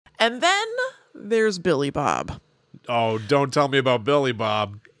And then there's Billy Bob. Oh, don't tell me about Billy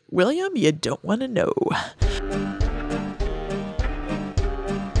Bob. William, you don't want to know.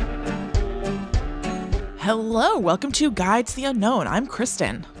 Hello, welcome to Guide to the Unknown. I'm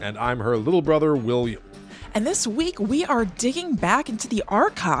Kristen. And I'm her little brother, William. And this week we are digging back into the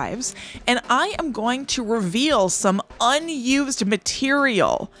archives, and I am going to reveal some unused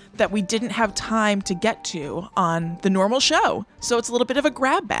material that we didn't have time to get to on the normal show. So it's a little bit of a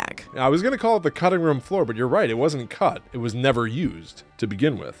grab bag. I was going to call it the cutting room floor, but you're right. It wasn't cut. It was never used to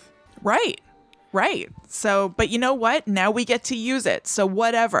begin with. Right. So, but you know what? Now we get to use it. So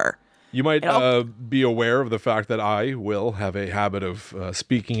whatever. You might be aware of the fact that I will have a habit of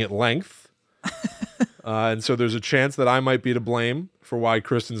speaking at length. And so there's a chance that I might be to blame for why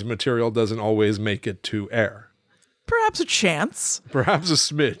Kristen's material doesn't always make it to air. Perhaps a chance. Perhaps a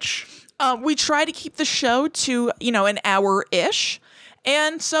smidge. We try to keep the show to, an hour-ish.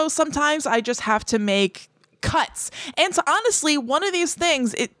 And so sometimes I just have to make cuts. And so honestly, one of these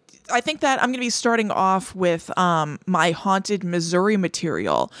things, I think that I'm going to be starting off with my Haunted Missouri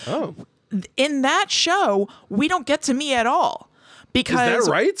material. Oh. In that show, we don't get to me at all. Because, is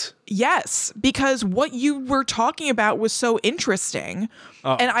that right? Yes, because what you were talking about was so interesting.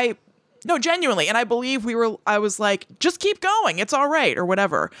 And genuinely. And I believe I was like, just keep going. It's all right, or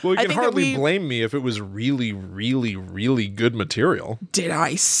whatever. Well, you can hardly blame me if it was really, really, really good material. Did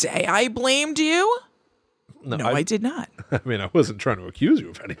I say I blamed you? No, I did not. I mean, I wasn't trying to accuse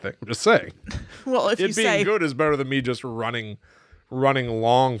you of anything. I'm just saying. Well, if you say... It being good is better than me just running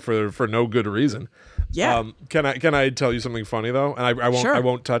along for no good reason. Yeah. Can I tell you something funny though? And I won't. Sure. I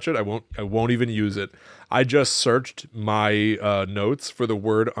won't touch it. I won't even use it. I just searched my notes for the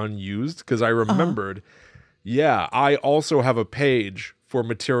word unused because I remembered. Yeah, I also have a page for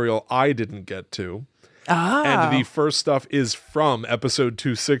material I didn't get to. And the first stuff is from episode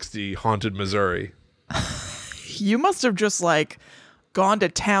 260, Haunted Missouri. You must have just gone to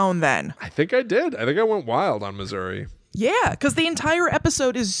town then. I think I did. I think I went wild on Missouri. Yeah, because the entire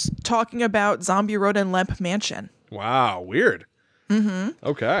episode is talking about Zombie Road and Lemp Mansion. Wow, weird. Mm-hmm.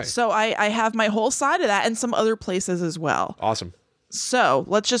 Okay. So I have my whole side of that and some other places as well. Awesome. So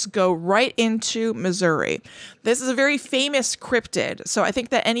let's just go right into Missouri. This is a very famous cryptid. So I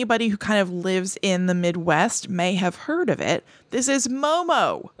think that anybody who kind of lives in the Midwest may have heard of it. This is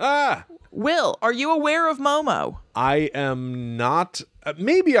MOMO. Will, are you aware of MOMO? I am not.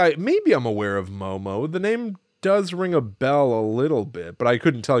 Maybe I'm aware of MOMO. The name does ring a bell a little bit, but I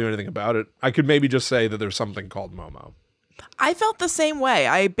couldn't tell you anything about it. I could maybe just say that there's something called MOMO. I felt the same way.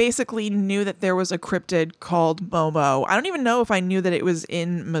 I basically knew that there was a cryptid called MOMO. I don't even know if I knew that it was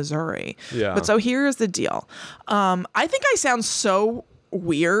in Missouri. Yeah. But so here's the deal. I think I sound so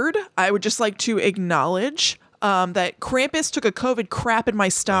weird. I would just like to acknowledge that Krampus took a COVID crap in my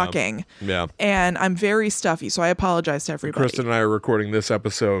stocking. Yeah. And I'm very stuffy, so I apologize to everybody. Kristen and I are recording this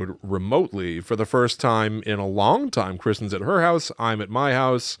episode remotely for the first time in a long time. Kristen's at her house. I'm at my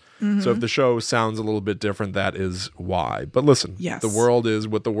house. Mm-hmm. So if the show sounds a little bit different, that is why. But listen, yes. The world is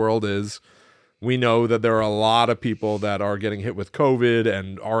what the world is. We know that there are a lot of people that are getting hit with COVID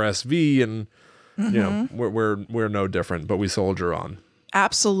and RSV, and we're no different, but we soldier on.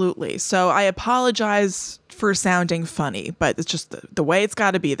 Absolutely. So I apologize for sounding funny, but it's just the way it's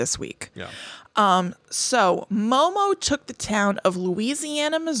got to be this week. Yeah. So MOMO took the town of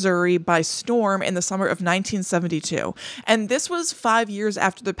Louisiana, Missouri by storm in the summer of 1972. And this was 5 years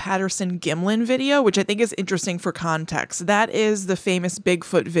after the Patterson-Gimlin video, which I think is interesting for context. That is the famous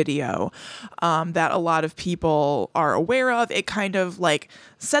Bigfoot video that a lot of people are aware of. It kind of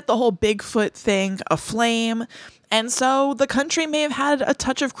set the whole Bigfoot thing aflame. And so the country may have had a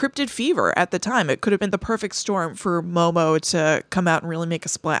touch of cryptid fever at the time. It could have been the perfect storm for MOMO to come out and really make a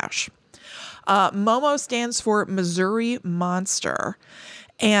splash. MOMO stands for Missouri Monster.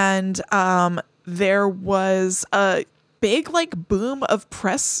 And there was a big boom of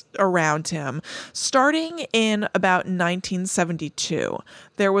press around him starting in about 1972.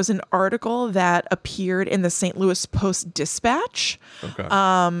 There was an article that appeared in the St. Louis Post-Dispatch in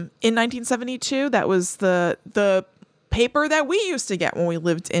 1972. That was the paper that we used to get when we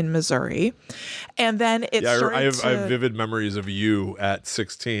lived in Missouri. And then it started I have vivid memories of you at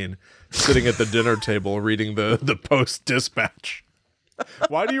 16 sitting at the dinner table reading the Post-Dispatch.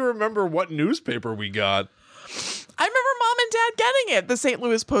 Why do you remember what newspaper we got? I remember Mom and Dad getting it, the St.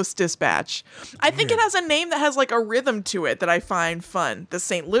 Louis Post-Dispatch. I think it has a name that has a rhythm to it that I find fun. The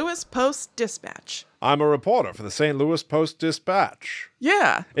St. Louis Post-Dispatch. I'm a reporter for the St. Louis Post-Dispatch.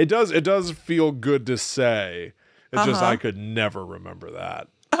 Yeah. It does feel good to say. It's just I could never remember that.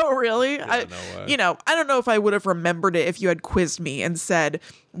 Oh, really? Yeah, no way. I don't know if I would have remembered it if you had quizzed me and said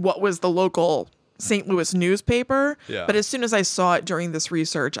what was the local St. Louis newspaper. Yeah. But as soon as I saw it during this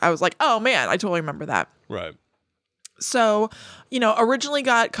research, I was like, oh man, I totally remember that. Right. So, originally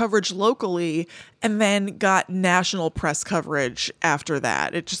got coverage locally and then got national press coverage after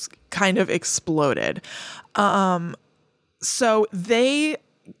that. It just kind of exploded. So they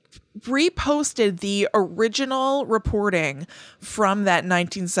reposted the original reporting from that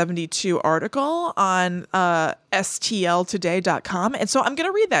 1972 article on stltoday.com. And so I'm going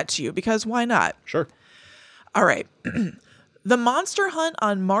to read that to you because why not? Sure. All right. The monster hunt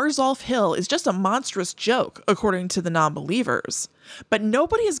on Marzolf Hill is just a monstrous joke, according to the non-believers. But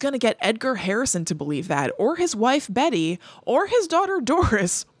nobody is going to get Edgar Harrison to believe that, or his wife Betty, or his daughter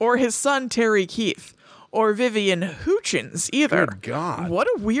Doris, or his son Terry Keith, or Vivian Hutchins either. Good God. What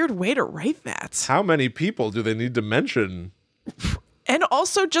a weird way to write that. How many people do they need to mention? And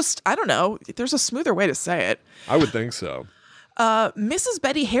also just, I don't know, there's a smoother way to say it. I would think so. Mrs.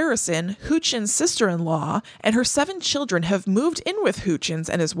 Betty Harrison, Hutchins' sister-in-law, and her 7 children have moved in with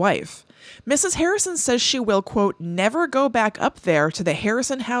Hutchins and his wife. Mrs. Harrison says she will, quote, never go back up there to the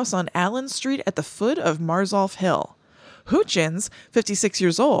Harrison house on Allen Street at the foot of Marzolf Hill. Hutchins, 56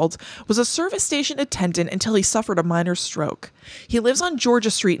 years old, was a service station attendant until he suffered a minor stroke. He lives on Georgia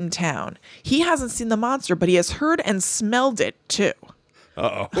Street in town. He hasn't seen the monster, but he has heard and smelled it, too.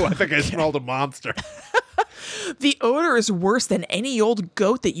 Uh-oh. I think I smelled a monster. The odor is worse than any old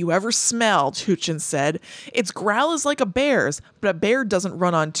goat that you ever smelled, Hutchins said. Its growl is like a bear's, but a bear doesn't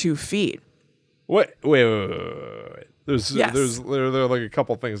run on 2 feet. Wait. There are like a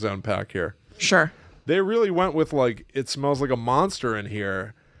couple things to unpack here. Sure. They really went with like, it smells like a monster in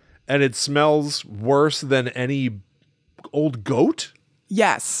here, and it smells worse than any old goat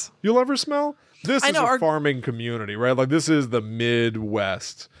Yes. you'll ever smell. This is know, a farming community, right? Like this is the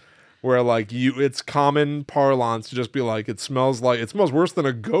Midwest, where like it's common parlance to just be like, it smells worse than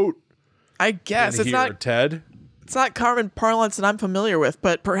a goat. I guess in it's here, not Ted. It's not common parlance that I'm familiar with,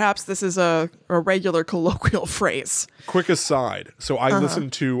 but perhaps this is a regular colloquial phrase. Quick aside. So I listen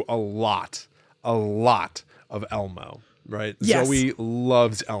to a lot of Elmo, right? Yes. Zoe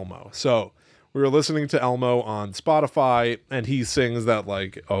loves Elmo. So we were listening to Elmo on Spotify, and he sings that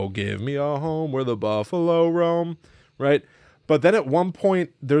like, oh, give me a home where the buffalo roam, right? But then at one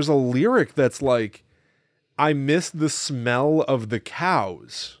point, there's a lyric that's like, I miss the smell of the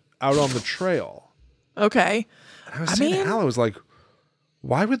cows out on the trail. Okay. And I was saying to Al, I was like,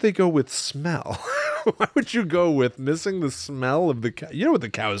 why would they go with smell? Why would you go with missing the smell of the cow? You know what the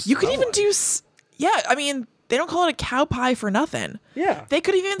cows You could smell even like. do... Yeah, I mean, they don't call it a cow pie for nothing. Yeah. They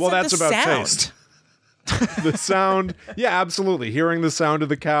could even Well, said that's the about sound. taste. The sound, yeah, absolutely. Hearing the sound of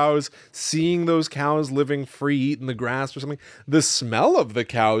the cows, seeing those cows living free, eating the grass or something. The smell of the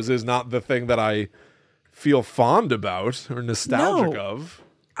cows is not the thing that I feel fond about or nostalgic of.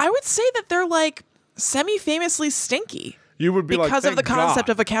 I would say that they're like semi-famously stinky. You would be like, because of the "Thank concept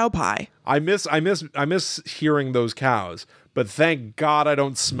God." of a cow pie. I miss hearing those cows, but thank God I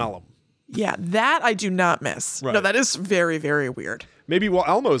don't smell them. Yeah, that I do not miss. Right. No, that is very, very weird. Maybe, well,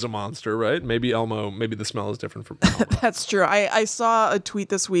 Elmo's a monster, right? Maybe the smell is different from Elmo. That's true. I saw a tweet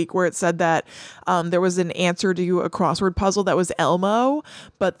this week where it said that there was an answer to a crossword puzzle that was Elmo,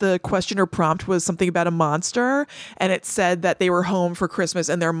 but the question or prompt was something about a monster, and it said that they were home for Christmas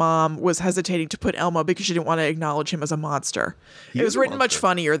and their mom was hesitating to put Elmo because she didn't want to acknowledge him as a monster. It was written much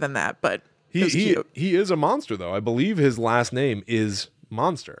funnier than that, but it was cute. He is a monster, though. I believe his last name is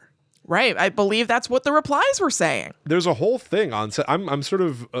Monster. Right. I believe that's what the replies were saying. There's a whole thing on set. I'm sort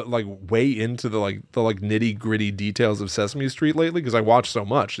of like way into the nitty gritty details of Sesame Street lately because I watch so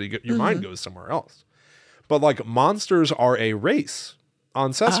much. So your mind goes somewhere else. But like monsters are a race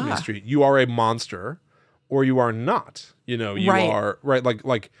on Sesame Street. You are a monster or you are not. You are right.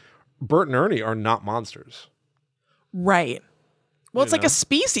 Like Bert and Ernie are not monsters. Right. Well, it's like a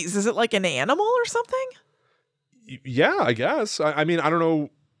species. Is it like an animal or something? Yeah, I guess. I mean, I don't know.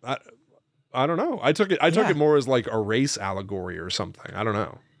 I don't know. I took it more as like a race allegory or something. I don't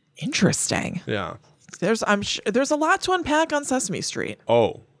know. Interesting. Yeah. There's a lot to unpack on Sesame Street.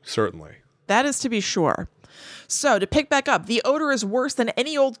 Oh, certainly. That is to be sure. So to pick back up, the odor is worse than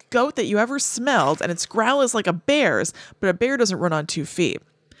any old goat that you ever smelled, and its growl is like a bear's, but a bear doesn't run on 2 feet.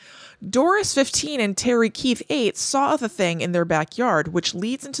 Doris, 15, and Terry Keith, 8, saw the thing in their backyard, which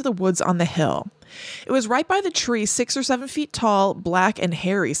leads into the woods on the hill. It was right by the tree, 6 or 7 feet tall, black and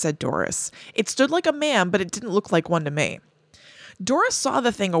hairy, said Doris. It stood like a man, but it didn't look like one to me. Doris saw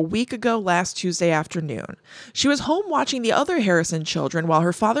the thing a week ago last Tuesday afternoon. She was home watching the other Harrison children while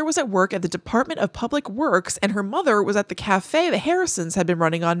her father was at work at the Department of Public Works and her mother was at the cafe the Harrisons had been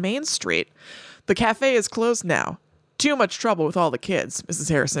running on Main Street. The cafe is closed now. Too much trouble with all the kids, Mrs.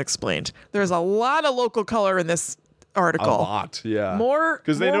 Harrison explained. There's a lot of local color in this article. A lot, yeah. More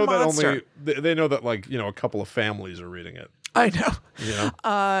because they know monster. that they know that a couple of families are reading it. I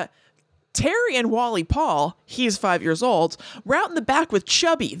know. Terry and Wally Paul, he's 5 years old, were out in the back with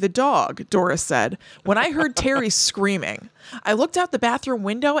Chubby, the dog, Doris said, when I heard Terry screaming. I looked out the bathroom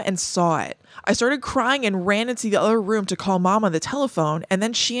window and saw it. I started crying and ran into the other room to call Mom on the telephone, and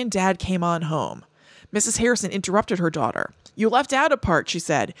then she and Dad came on home. Mrs. Harrison interrupted her daughter. You left out a part, she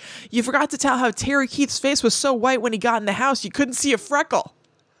said. You forgot to tell how Terry Keith's face was so white when he got in the house you couldn't see a freckle.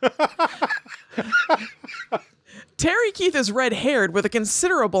 Terry Keith is red-haired with a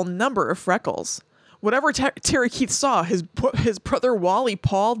considerable number of freckles. Whatever Terry Keith saw, his brother Wally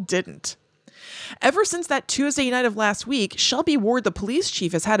Paul didn't. Ever since that Tuesday night of last week, Shelby Ward, the police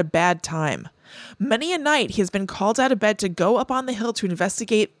chief, has had a bad time. Many a night he has been called out of bed to go up on the hill to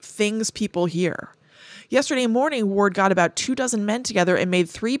investigate things people hear. Yesterday morning, Ward got about 24 men together and made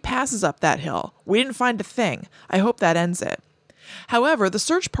 3 passes up that hill. We didn't find a thing. I hope that ends it. However, the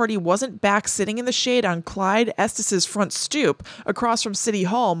search party wasn't back sitting in the shade on Clyde Estes' front stoop across from City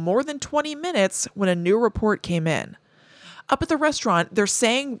Hall more than 20 minutes when a new report came in. Up at the restaurant, they're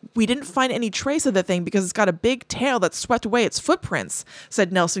saying we didn't find any trace of the thing because it's got a big tail that swept away its footprints,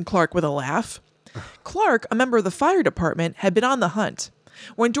 said Nelson Clark with a laugh. Clark, a member of the fire department, had been on the hunt.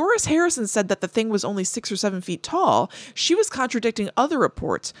 When Doris Harrison said that the thing was only 6 or 7 feet tall, she was contradicting other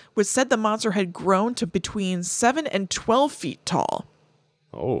reports, which said the monster had grown to between 7 and 12 feet tall.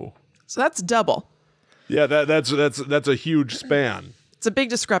 Oh. So that's double. Yeah, that's a huge span. It's a big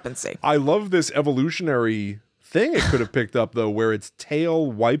discrepancy. I love this evolutionary thing it could have picked up, though, where its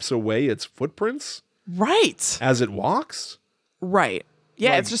tail wipes away its footprints. Right. As it walks. Right.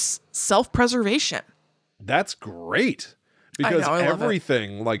 Yeah, it's just self-preservation. That's great. Because I love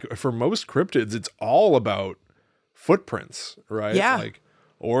everything, like for most cryptids, it's all about footprints, right? Yeah.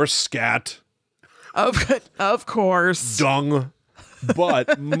 Or scat. Of course. Dung.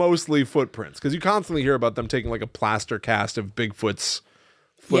 But mostly footprints. Because you constantly hear about them taking like a plaster cast of Bigfoot's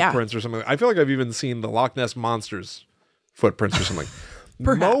footprints or something. I feel like I've even seen the Loch Ness Monster's footprints or something.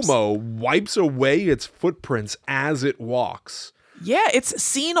 Perhaps. Momo wipes away its footprints as it walks. Yeah, it's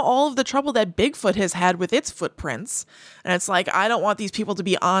seen all of the trouble that Bigfoot has had with its footprints. And it's like, I don't want these people to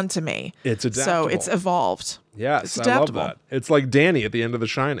be on to me. It's adaptable. So it's evolved. Yes, it's adaptable. I love that. It's like Danny at the end of The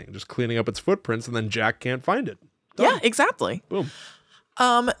Shining, just cleaning up its footprints and then Jack can't find it. Done. Yeah, exactly. Boom.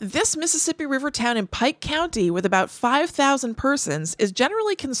 This Mississippi River town in Pike County with about 5,000 persons is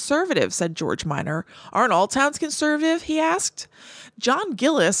generally conservative, said George Miner. Aren't all towns conservative, he asked. John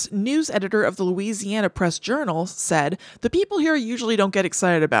Gillis, news editor of the Louisiana Press Journal, said, the people here usually don't get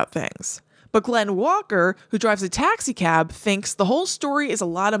excited about things. But Glenn Walker, who drives a taxi cab, thinks the whole story is a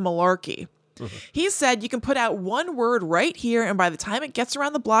lot of malarkey. He said you can put out one word right here, and by the time it gets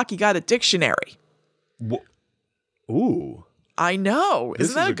around the block, you got a dictionary. Ooh. I know.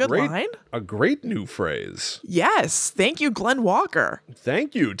 Isn't that a good line? A great new phrase. Yes. Thank you, Glenn Walker.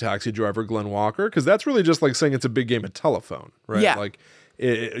 Thank you, taxi driver Glenn Walker, because that's really just like saying it's a big game of telephone, right? Yeah. Like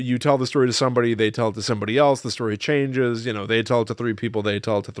you tell the story to somebody, they tell it to somebody else, the story changes, they tell it to 3 people, they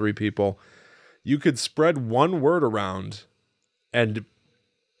tell it to 3 people. You could spread one word around and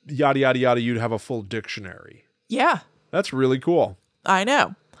yada, yada, yada, you'd have a full dictionary. Yeah. That's really cool. I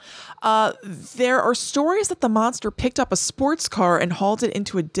know. There are stories that the monster picked up a sports car and hauled it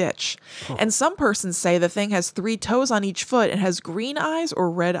into a ditch. Oh. And some persons say the thing has 3 toes on each foot and has green eyes or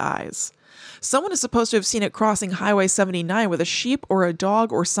red eyes. Someone is supposed to have seen it crossing Highway 79 with a sheep or a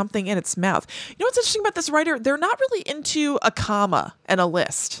dog or something in its mouth. You know what's interesting about this writer? They're not really into a comma and a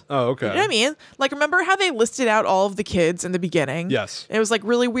list. Oh, okay. You know what I mean? Like, remember how they listed out all of the kids in the beginning? Yes. It was like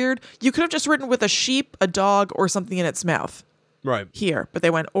really weird. You could have just written with a sheep, a dog, or something in its mouth. Right. Here, but they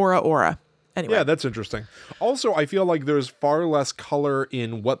went aura. Anyway. Yeah, that's interesting. Also, I feel like there's far less color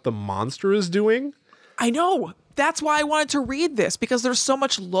in what the monster is doing. I know. That's why I wanted to read this, because there's so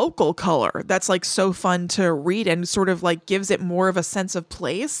much local color that's like so fun to read and sort of like gives it more of a sense of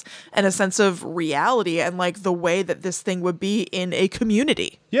place and a sense of reality and like the way that this thing would be in a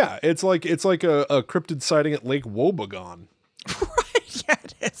community. Yeah, it's like a cryptid sighting at Lake Wobegon. Right, yeah,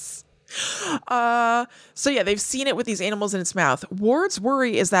 it is. So yeah, they've seen it with these animals in its mouth. Ward's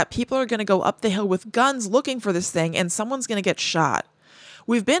worry is that people are going to go up the hill with guns looking for this thing and someone's going to get shot.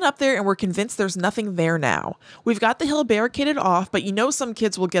 We've been up there and we're convinced there's nothing there now. We've got the hill barricaded off, but some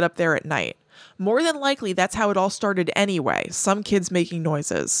kids will get up there at night. More than likely, that's how it all started anyway, some kids making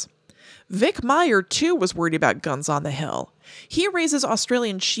noises. Vic Meyer, too, was worried about guns on the hill. He raises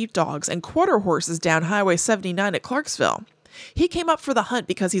Australian sheepdogs and quarter horses down Highway 79 at Clarksville. He came up for the hunt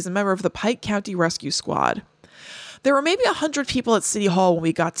because he's a member of the Pike County Rescue Squad. There were maybe 100 people at City Hall when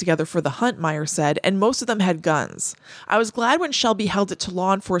we got together for the hunt, Meyer said, and most of them had guns. I was glad when Shelby held it to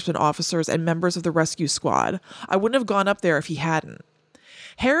law enforcement officers and members of the rescue squad. I wouldn't have gone up there if he hadn't.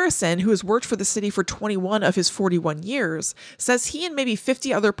 Harrison, who has worked for the city for 21 of his 41 years, says he and maybe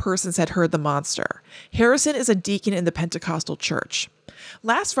 50 other persons had heard the monster. Harrison is a deacon in the Pentecostal church.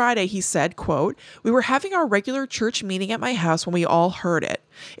 Last Friday, he said, quote, "We were having our regular church meeting at my house when we all heard it.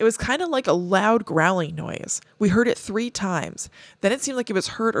 It was kind of like a loud growling noise. We heard it 3 times. Then it seemed like it was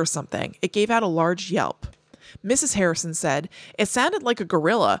hurt or something. It gave out a large yelp." Mrs. Harrison said, "It sounded like a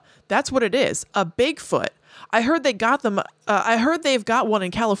gorilla. That's what it is, a Bigfoot. I heard they've got one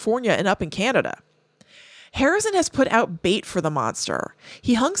in California and up in Canada." Harrison has put out bait for the monster.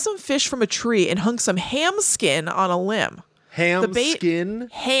 He hung some fish from a tree and hung some ham skin on a limb. Ham skin?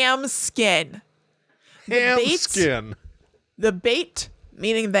 Ham skin. Skin. The bait,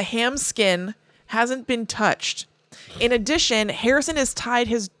 meaning the ham skin, hasn't been touched. In addition, Harrison has tied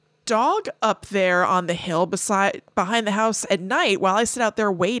his dog up there on the hill behind the house at night while I sit out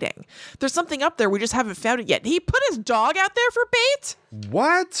there waiting. There's something up there, we just haven't found it yet. He put his dog out there for bait?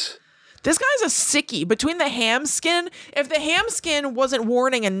 What? This guy's a sickie. Between the ham skin, if the ham skin wasn't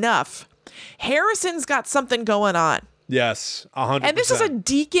warning enough, Harrison's got something going on. Yes, 100%. And this is a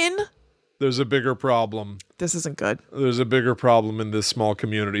deacon. There's a bigger problem. This isn't good. There's a bigger problem in this small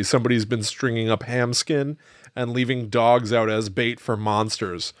community. Somebody's been stringing up ham skin and leaving dogs out as bait for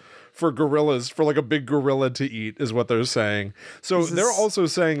monsters. For gorillas, for like a big gorilla to eat is what they're saying. So they're also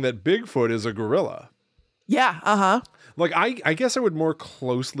saying that Bigfoot is a gorilla. Yeah, uh-huh. Like, I guess I would more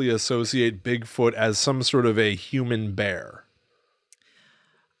closely associate Bigfoot as some sort of a human bear.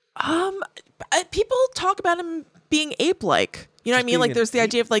 People talk about him being ape-like. You know what I mean? Like, there's the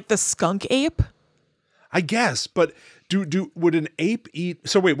idea of, like, the skunk ape. I guess, but would an ape eat?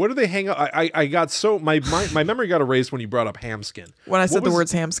 So wait, what do they hang up? I got so my memory got erased when you brought up ham skin. When I said the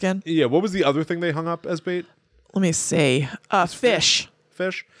words ham skin? Yeah, what was the other thing they hung up as bait? Let me see. Fish.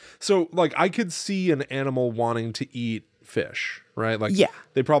 Fish. So like I could see an animal wanting to eat fish, right? Like yeah.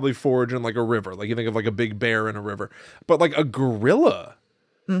 They probably forage in like a river. Like you think of like a big bear in a river. But like a gorilla,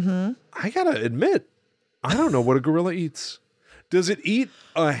 I gotta admit, I don't know what a gorilla eats. Does it eat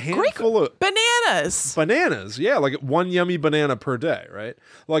a handful of bananas? Bananas, yeah, like one yummy banana per day, right?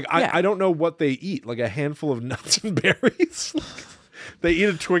 Like I don't know what they eat, like a handful of nuts and berries. They eat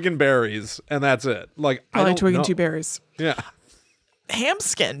a twig and berries, and that's it. Like probably twig and 2 berries. Yeah. Ham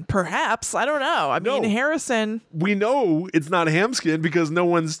skin, perhaps. I don't know. I mean, Harrison. We know it's not ham skin because no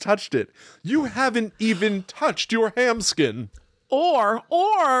one's touched it. You haven't even touched your ham skin.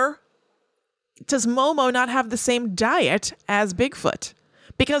 Or does Momo not have the same diet as Bigfoot?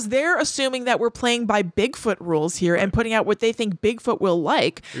 Because they're assuming that we're playing by Bigfoot rules here and putting out what they think Bigfoot will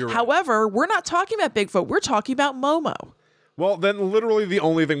like. Right. However, we're not talking about Bigfoot. We're talking about Momo. Well, then literally the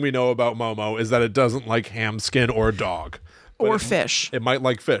only thing we know about Momo is that it doesn't like ham skin or dog. Or fish. It might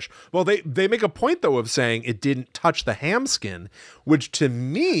like fish. Well, they make a point, though, of saying it didn't touch the ham skin, which to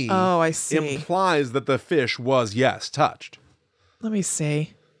me I see. implies that the fish was, yes, touched. Let me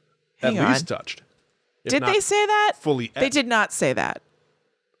see. At least touched. Did they say that? Fully. They did not say that.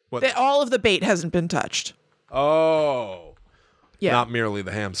 What? All of the bait hasn't been touched. Oh. Yeah. Not merely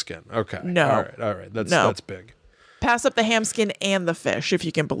the ham skin. Okay. No. All right. That's big. Pass up the ham skin and the fish, if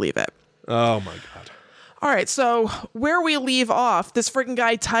you can believe it. Oh, my God. All right, so where we leave off, this freaking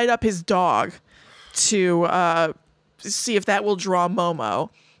guy tied up his dog to see if that will draw Momo.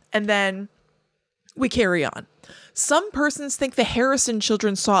 And then we carry on. Some persons think the Harrison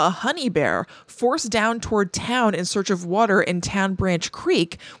children saw a honey bear forced down toward town in search of water in Town Branch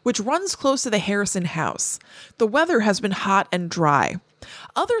Creek, which runs close to the Harrison house. The weather has been hot and dry.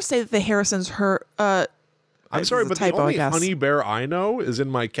 Others say that the Harrisons heard... I'm sorry, but typo, the only honey bear I know is in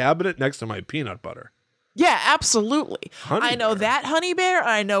my cabinet next to my peanut butter. Yeah, absolutely. I know that honey bear.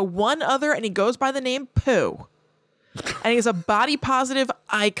 I know one other, and he goes by the name Pooh. And he's a body positive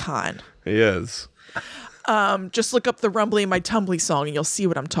icon. He is. Just look up the Rumbly in My Tumbly song, and you'll see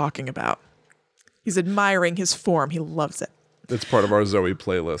what I'm talking about. He's admiring his form. He loves it. It's part of our Zoe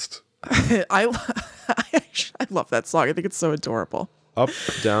playlist. I love that song. I think it's so adorable. Up,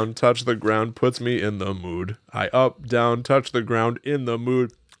 down, touch the ground puts me in the mood. I up, down, touch the ground in the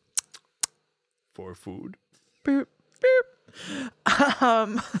mood. For food. Boop,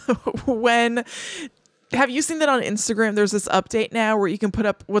 boop. When Have you seen that on Instagram? There's this update now where you can put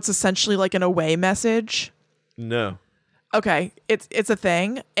up what's essentially like an away message. No. Okay, it's a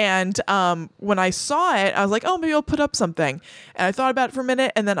thing. And when I saw it, I was like, oh, maybe I'll put up something. And I thought about it for a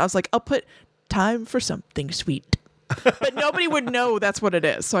minute, and then I was like, I'll put time for something sweet. But nobody would know that's what it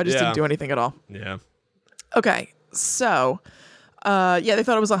is, so I just didn't do anything at all. Yeah. Okay, so they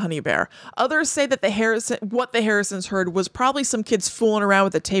thought it was a honey bear. Others say that what the Harrisons heard was probably some kids fooling around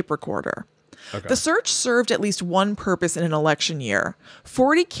with a tape recorder. Okay. The search served at least one purpose in an election year.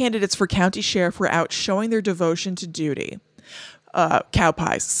 40 candidates for county sheriff were out showing their devotion to duty. Cow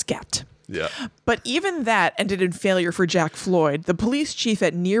pies, scat. Yeah. But even that ended in failure for Jack Floyd, the police chief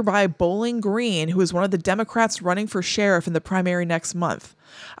at nearby Bowling Green, who is one of the Democrats running for sheriff in the primary next month.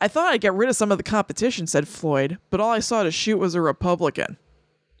 I thought I'd get rid of some of the competition, said Floyd, but all I saw to shoot was a Republican.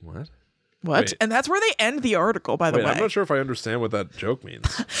 What? What? And that's where they end the article, by the way. I'm not sure if I understand what that joke means.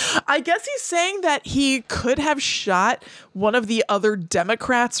 I guess he's saying that he could have shot one of the other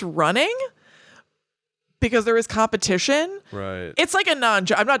Democrats running because there is competition. Right. It's like a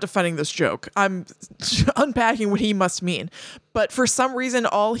non-joke. I'm not defending this joke. I'm unpacking what he must mean. But for some reason,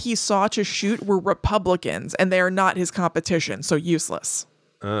 all he saw to shoot were Republicans, and they are not his competition, so useless.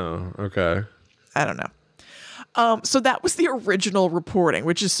 Oh, okay. I don't know. So that was the original reporting,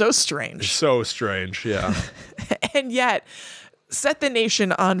 which is so strange. So strange, yeah. And yet set the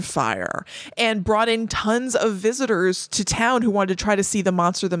nation on fire and brought in tons of visitors to town who wanted to try to see the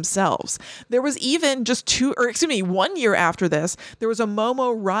monster themselves. There was even 1 year after this, there was a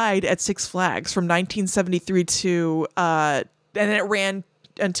MOMO ride at Six Flags from 1973 to, and it ran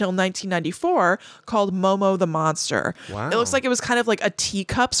until 1994, called MOMO the Monster. Wow. It looks like it was kind of like a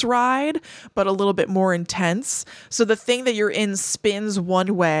teacups ride, but a little bit more intense. So the thing that you're in spins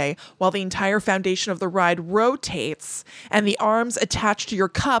one way while the entire foundation of the ride rotates, and the arms attached to your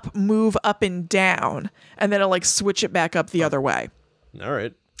cup move up and down, and then it'll like switch it back up the other way. All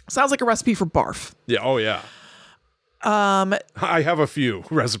right. Sounds like a recipe for barf. Yeah. Oh, yeah. I have a few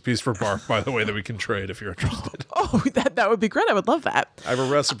recipes for barf, by the way, that we can trade if you're interested. Oh, that would be great. I would love that. I have a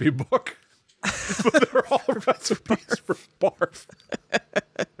recipe book, but they're all recipes for barf.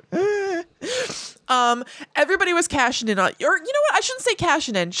 Everybody was cashing in on, or you know what? I shouldn't say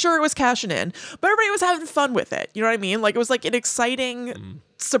cashing in. Sure, it was cashing in, but everybody was having fun with it. You know what I mean? Like it was like an exciting,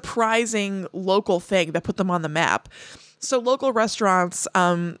 surprising local thing that put them on the map. So local restaurants,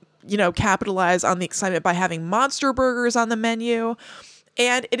 capitalize on the excitement by having monster burgers on the menu.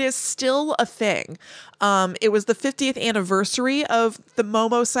 And it is still a thing. It was the 50th anniversary of the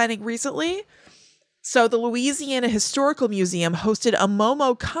MOMO sighting recently. So the Louisiana Historical Museum hosted a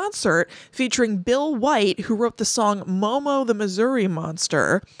MOMO concert featuring Bill White, who wrote the song MOMO the Missouri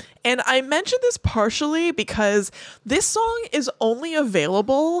Monster. And I mentioned this partially because this song is only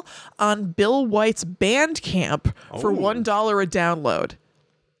available on Bill White's Bandcamp for $1 a download.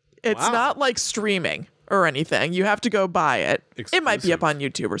 It's not like streaming or anything. You have to go buy it. Exclusive. It might be up on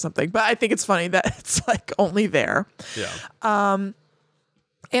YouTube or something, but I think it's funny that it's like only there. Yeah.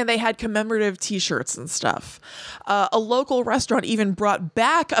 And they had commemorative t-shirts and stuff. A local restaurant even brought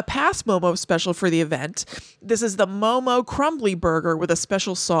back a past MOMO special for the event. This is the MOMO Crumbly Burger with a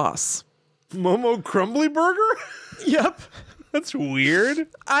special sauce. MOMO Crumbly Burger? Yep. That's weird.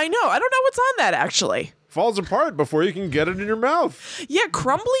 I know. I don't know what's on that, actually. Falls apart before you can get it in your mouth. Yeah,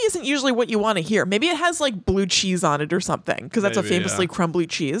 crumbly isn't usually what you want to hear. Maybe it has like blue cheese on it or something, because that's a famously crumbly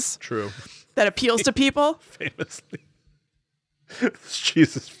cheese. True. That appeals to people. Famously. This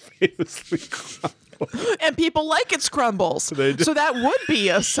cheese is famously crumble. And people like its crumbles. So that would be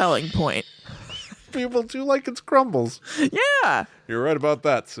a selling point. People do like its crumbles. Yeah. You're right about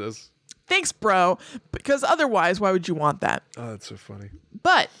that, sis. Thanks, bro. Because otherwise, why would you want that? Oh, that's so funny.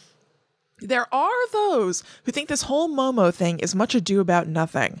 But there are those who think this whole MOMO thing is much ado about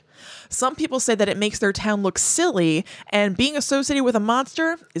nothing. Some people say that it makes their town look silly, and being associated with a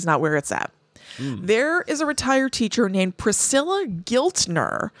monster is not where it's at. There is a retired teacher named Priscilla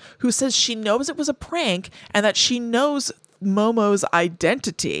Giltner who says she knows it was a prank and that she knows Momo's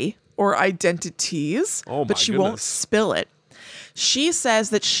identity or identities, but she won't spill it. She says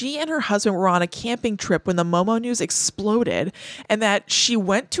that she and her husband were on a camping trip when the MOMO news exploded, and that she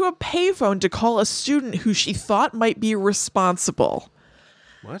went to a payphone to call a student who she thought might be responsible.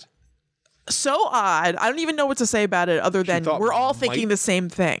 What? So odd. I don't even know what to say about it other than we're all thinking the same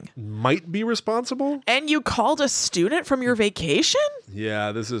thing. Might be responsible? And you called a student from your vacation?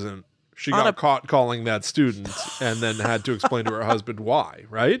 Yeah, this isn't. She got caught calling that student and then had to explain to her husband why,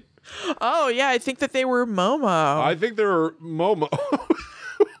 right? Oh, yeah, I think that they were MOMO. I think they were MOMO.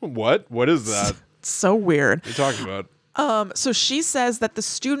 What? What is that? So weird. What are you talking about? So she says that the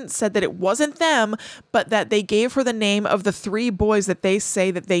student said that it wasn't them, but that they gave her the name of the 3 boys that they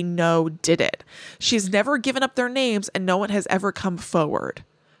say that they know did it. She's never given up their names and no one has ever come forward.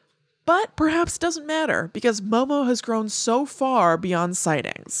 But perhaps it doesn't matter because Momo has grown so far beyond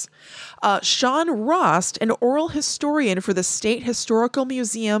sightings. Sean Rost, an oral historian for the State Historical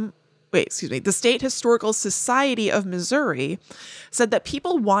Society of Missouri, said that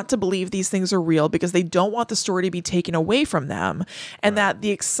people want to believe these things are real because they don't want the story to be taken away from them, and that the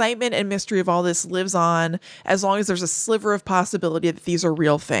excitement and mystery of all this lives on as long as there's a sliver of possibility that these are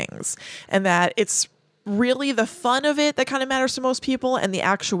real things, and that it's really the fun of it that kind of matters to most people, and the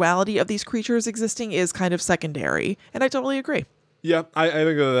actuality of these creatures existing is kind of secondary. And I totally agree. Yeah, I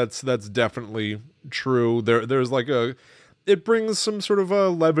think that's definitely true. There's like it brings some sort of a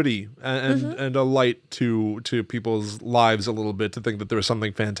levity and a light to people's lives a little bit to think that there's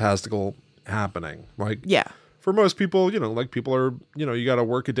something fantastical happening. Like, yeah, for most people, like people are, you got to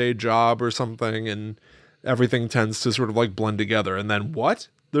work a day job or something, and everything tends to sort of like blend together. And then what?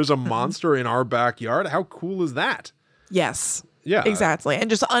 There's a monster in our backyard? How cool is that? Yes. Yeah. Exactly. And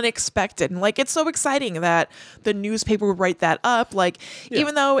just unexpected. And like, it's so exciting that the newspaper would write that up. Like,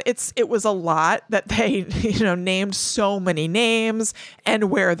 even though it was a lot that they, named so many names and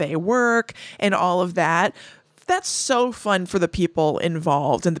where they work and all of that. That's so fun for the people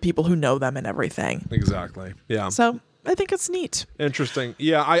involved and the people who know them and everything. Exactly. Yeah. So I think it's neat. Interesting.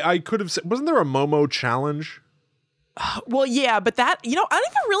 Yeah. I could have said, wasn't there a Momo challenge? Well, yeah, but that, I don't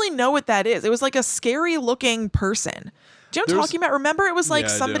even really know what that is. It was like a scary looking person. Do you know what I'm talking about? Remember, it was like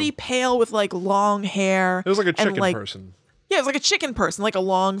somebody pale with like long hair. It was like a chicken person. Yeah, it was like a chicken person, like a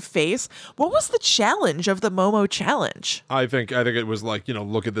long face. What was the challenge of the Momo challenge? I think it was like,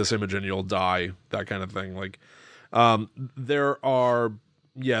 look at this image and you'll die, that kind of thing. Like, there was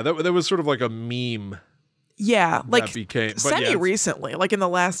sort of like a meme. Yeah, like semi-recently, like in the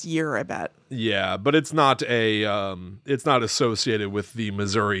last year, I bet. Yeah, but it's not associated with the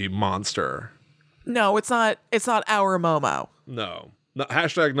Missouri monster. No, it's not. It's not our Momo. No.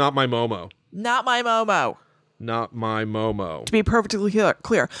 Hashtag not my Momo. Not my Momo. Not my Momo. To be perfectly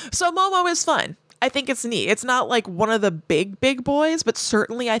clear. So Momo is fun. I think it's neat. It's not like one of the big boys, but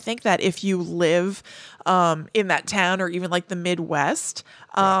certainly I think that if you live in that town or even like the Midwest,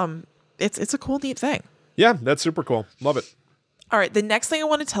 it's a cool, neat thing. Yeah, that's super cool. Love it. All right, the next thing I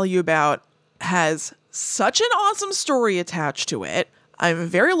want to tell you about has such an awesome story attached to it. I'm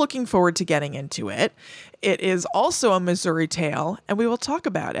very looking forward to getting into it. It is also a Missouri tale, and we will talk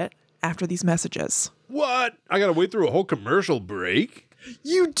about it after these messages. What? I gotta wait through a whole commercial break?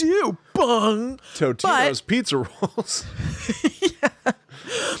 You do, bung. Totino's Pizza Rolls. Yeah.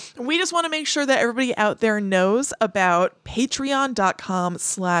 We just want to make sure that everybody out there knows about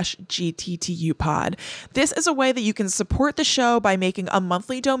patreon.com/GTTUpod. This is a way that you can support the show by making a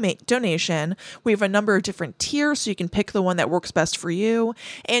monthly donation. We have a number of different tiers, so you can pick the one that works best for you,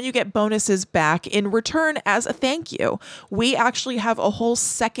 and you get bonuses back in return as a thank you. We actually have a whole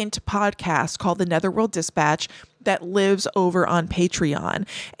second podcast called The Netherworld Dispatch that lives over on Patreon.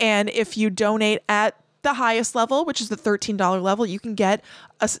 And if you donate at the highest level, which is the $13 level, you can get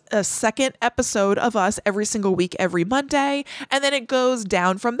a second episode of us every single week, every Monday, and then it goes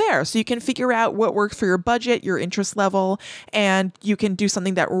down from there. So you can figure out what works for your budget, your interest level, and you can do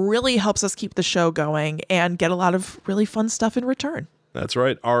something that really helps us keep the show going and get a lot of really fun stuff in return. That's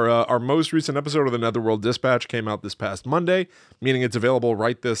right. Our most recent episode of the Netherworld Dispatch came out this past Monday, meaning it's available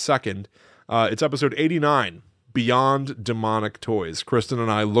right this second. It's episode 89, Beyond Demonic Toys. Kristen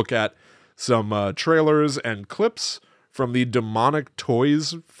and I look at some trailers and clips from the Demonic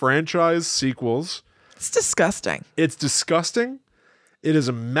Toys franchise sequels. It's disgusting. It's disgusting. It is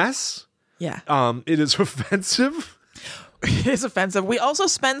a mess. Yeah. It is offensive. It is offensive. We also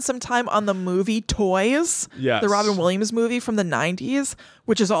spend some time on the movie Toys. Yes. The Robin Williams movie from the 90s,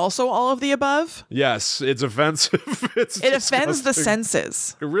 which is also all of the above. Yes, it's offensive. It offends the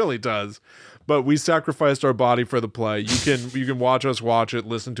senses. It really does. But we sacrificed our body for the play. You can watch us watch it,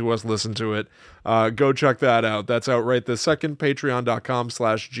 listen to us listen to it. Go check that out. That's out right this second.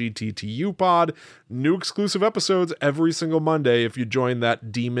 Patreon.com/GTTUpod. New exclusive episodes every single Monday if you join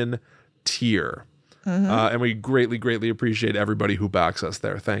that demon tier. And we greatly, greatly appreciate everybody who backs us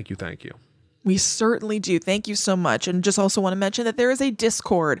there. Thank you. Thank you. We certainly do. Thank you so much. And just also want to mention that there is a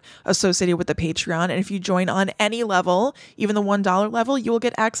Discord associated with the Patreon. And if you join on any level, even the $1 level, you will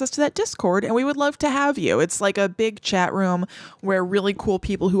get access to that Discord. And we would love to have you. It's like a big chat room where really cool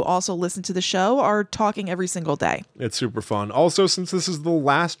people who also listen to the show are talking every single day. It's super fun. Also, since this is the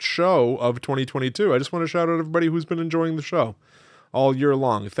last show of 2022, I just want to shout out everybody who's been enjoying the show all year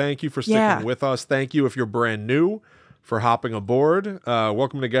long. Thank you for sticking with us. Thank you if you're brand new for hopping aboard.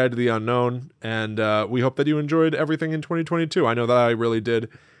 Welcome to Guide to the Unknown, and we hope that you enjoyed everything in 2022. I know that I really did,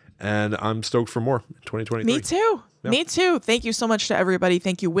 and I'm stoked for more in 2023. Me too. Yeah. Me too. Thank you so much to everybody.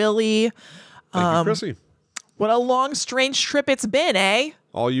 Thank you, Willie. Thank you, Chrissy. What a long, strange trip it's been, eh?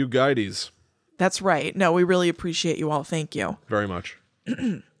 All you guideys. That's right. No, we really appreciate you all. Thank you. Very much.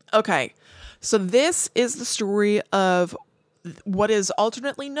 Okay. So this is the story of what is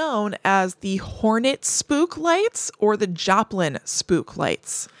alternately known as the Hornet Spook Lights or the Joplin Spook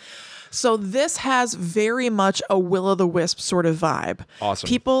Lights. So this has very much a will-o'-the-wisp sort of vibe. Awesome.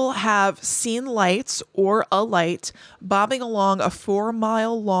 People have seen lights or a light bobbing along a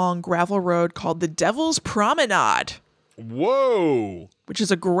 4-mile-long gravel road called the Devil's Promenade. Whoa. Which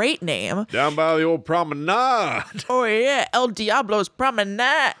is a great name. Down by the old promenade. Oh, yeah. El Diablo's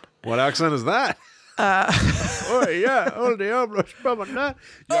Promenade. What accent is that? Oh, yeah. El Diablo's Promenade.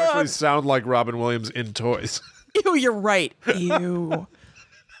 You actually sound like Robin Williams in Toys. Ew, you're right. Ew.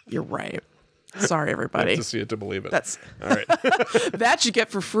 You're right. Sorry, everybody. You have to see it to believe it. That's all right. That you get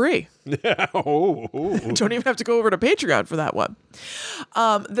for free. Yeah. Don't even have to go over to Patreon for that one.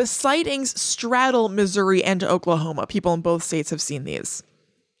 The sightings straddle Missouri and Oklahoma. People in both states have seen these.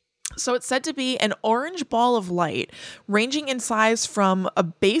 So it's said to be an orange ball of light ranging in size from a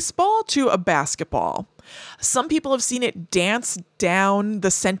baseball to a basketball. Some people have seen it dance down the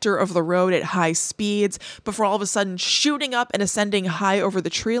center of the road at high speeds before all of a sudden shooting up and ascending high over the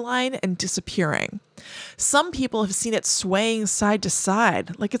tree line and disappearing. Some people have seen it swaying side to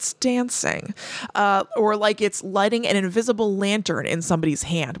side like it's dancing, or like it's lighting an invisible lantern in somebody's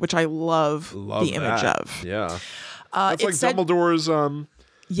hand, which I love the image of. Yeah. It's like Dumbledore's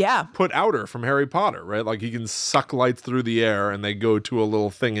put outer from Harry Potter, right? Like he can suck lights through the air and they go to a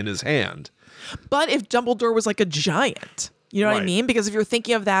little thing in his hand. But if Dumbledore was like a giant, you know what I mean? Because if you're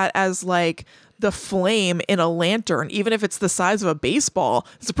thinking of that as like the flame in a lantern, even if it's the size of a baseball,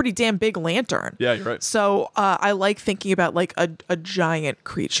 it's a pretty damn big lantern. Yeah, you're right. So I like thinking about like a giant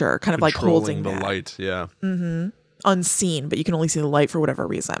creature kind of like holding the light. Yeah. Mm-hmm. Unseen, but you can only see the light for whatever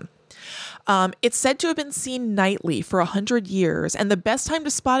reason. It's said to have been seen nightly for 100 years, and the best time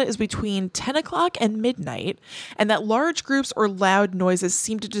to spot it is between 10 o'clock and midnight, and that large groups or loud noises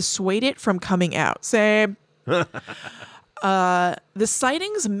seem to dissuade it from coming out. Same. The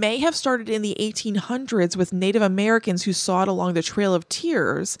sightings may have started in the 1800s with Native Americans who saw it along the Trail of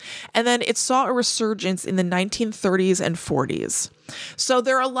Tears, and then it saw a resurgence in the 1930s and 40s. So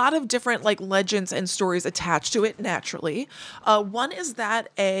there are a lot of different like legends and stories attached to it naturally. One is that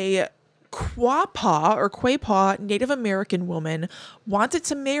a Quapaw Native American woman wanted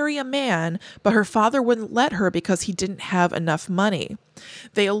to marry a man, but her father wouldn't let her because he didn't have enough money.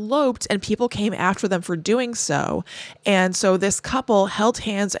 They eloped and people came after them for doing so. And so this couple held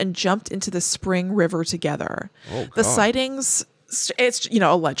hands and jumped into the spring river together. Oh, God. The sightings, it's,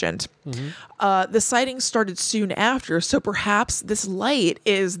 a legend. Mm-hmm. The sightings started soon after. So perhaps this light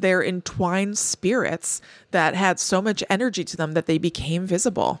is their entwined spirits that had so much energy to them that they became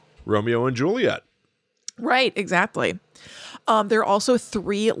visible. Romeo and Juliet. Right, exactly. There are also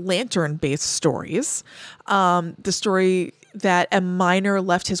 3 lantern-based stories. The story that a miner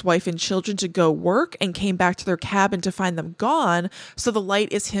left his wife and children to go work and came back to their cabin to find them gone, so the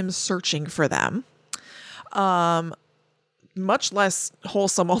light is him searching for them. Much less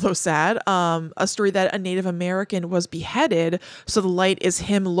wholesome, although sad. A story that a Native American was beheaded, so the light is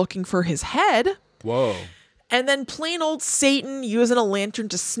him looking for his head. Whoa. And then plain old Satan using a lantern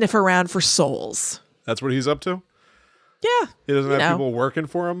to sniff around for souls. That's what he's up to? Yeah. He doesn't have people working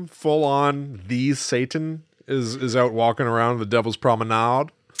for him? Full on, the Satan is out walking around the Devil's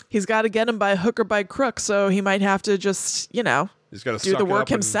Promenade? He's got to get him by hook or by crook, so he might have to just, he's got to do the work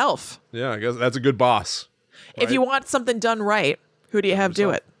himself. I guess that's a good boss. Right? If you want something done right, who do you have do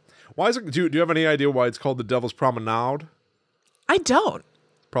it? Why is it? Do you have any idea why it's called the Devil's Promenade? I don't.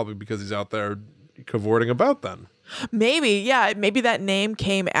 Probably because he's out there cavorting about then. Maybe that name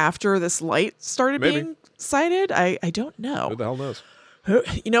came after this light started being sighted. I don't know. Who the hell knows?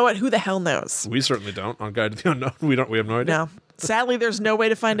 You know what? Who the hell knows? We certainly don't. On Guide to the Unknown, we have no idea. No. Sadly, there's no way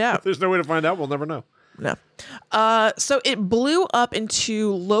to find out. There's no way to find out. We'll never know. No. So it blew up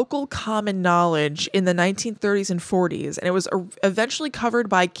into local common knowledge in the 1930s and 40s, and it was eventually covered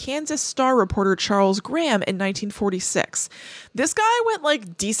by Kansas Star reporter Charles Graham in 1946. This guy went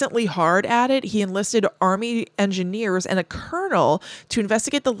like decently hard at it. He enlisted Army engineers and a colonel to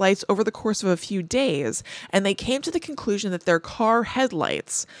investigate the lights over the course of a few days, and they came to the conclusion that they're car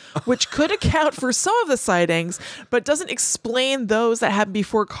headlights, which could account for some of the sightings, but doesn't explain those that happened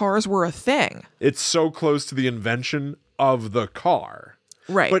before cars were a thing. It's so close to the invention of the car.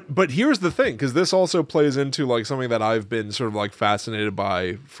 Right. But here's the thing, because this also plays into like something that I've been sort of like fascinated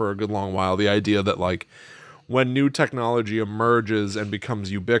by for a good long while. The idea that like when new technology emerges and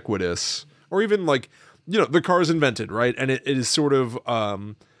becomes ubiquitous, or even like, the car is invented, right? And it is sort of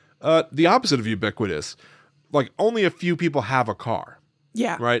the opposite of ubiquitous. Like only a few people have a car.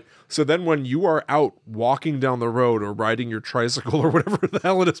 Yeah. Right. So then when you are out walking down the road or riding your tricycle or whatever the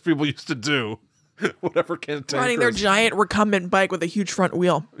hell it is people used to do, whatever cantankerous. Riding their giant recumbent bike with a huge front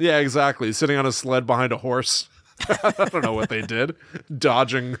wheel. Yeah, exactly. Sitting on a sled behind a horse. I don't know what they did.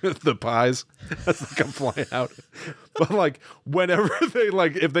 Dodging the pies as they come flying out. But like whenever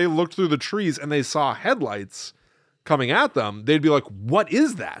if they looked through the trees and they saw headlights coming at them, they'd be like, what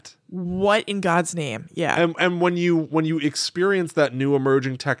is that? What in God's name? Yeah. And when you experience that new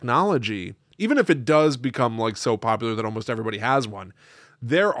emerging technology, even if it does become like so popular that almost everybody has one,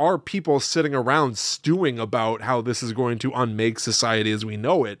 there are people sitting around stewing about how this is going to unmake society as we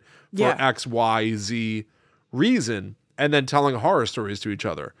know it for X, Y, Z reason, and then telling horror stories to each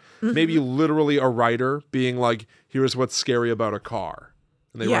other. Mm-hmm. Maybe literally a writer being like, here's what's scary about a car.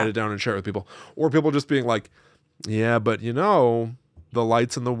 And they write it down and share it with people. Or people just being like, yeah, but the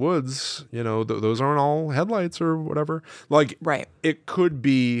lights in the woods, those aren't all headlights or whatever. Like, it could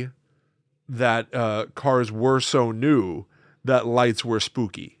be that cars were so new that lights were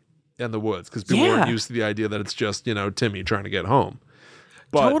spooky in the woods because people weren't used to the idea that it's just, Timmy trying to get home.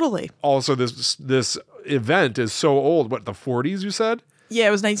 But totally. Also, this event is so old. What, the 40s, you said? Yeah,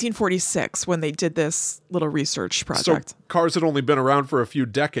 it was 1946 when they did this little research project. So cars had only been around for a few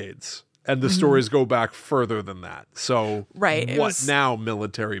decades. And the stories go back further than that. So what now,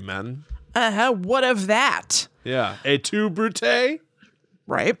 military men? What of that? Yeah. Et tu, Brute?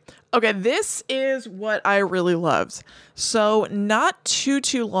 Right. Okay, this is what I really loved. So not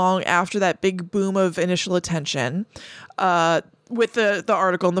too long after that big boom of initial attention, with the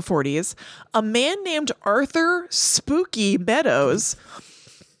article in the 40s, a man named Arthur Spooky Meadows.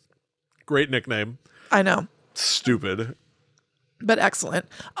 Great nickname. I know. Stupid. But excellent.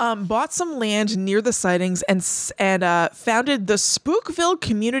 Bought some land near the sightings and founded the Spookville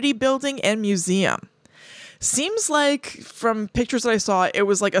Community Building and Museum. Seems like from pictures that I saw, it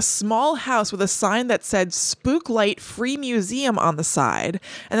was like a small house with a sign that said Spooklight Free Museum on the side.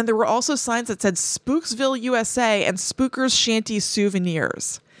 And then there were also signs that said Spooksville, USA and Spookers Shanty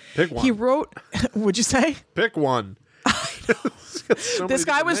Souvenirs. Pick one. He wrote, would you say? Pick one. This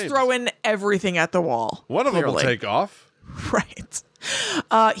guy was throwing everything at the wall. One of them will take off. Right.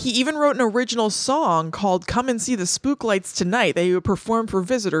 He even wrote an original song called Come and See the Spooklights Tonight that he would perform for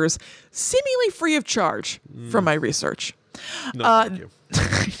visitors, seemingly free of charge, from my research. No, thank you.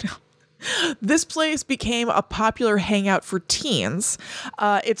 I know. This place became a popular hangout for teens.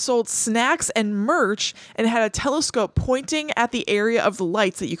 It sold snacks and merch and had a telescope pointing at the area of the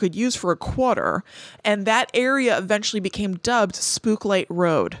lights that you could use for a quarter. And that area eventually became dubbed Spooklight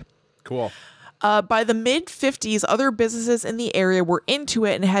Road. Cool. By the mid-50s, other businesses in the area were into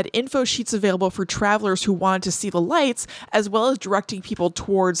it and had info sheets available for travelers who wanted to see the lights, as well as directing people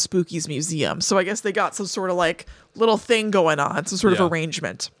towards Spooky's museum. So I guess they got some sort of like little thing going on, some sort of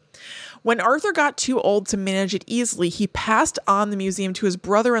arrangement. When Arthur got too old to manage it easily, he passed on the museum to his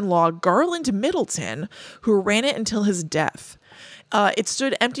brother-in-law, Garland Middleton, who ran it until his death. It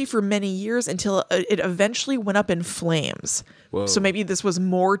stood empty for many years until it eventually went up in flames. Whoa. So maybe this was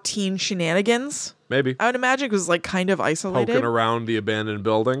more teen shenanigans. Maybe. I would imagine it was like kind of isolated. Poking around the abandoned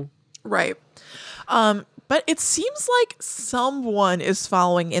building. Right. But it seems like someone is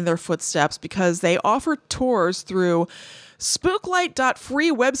following in their footsteps because they offer tours through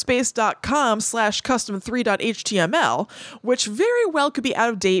spooklight.freewebspace.com/custom3.html, which very well could be out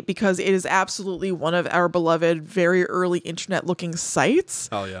of date because it is absolutely one of our beloved, very early internet-looking sites.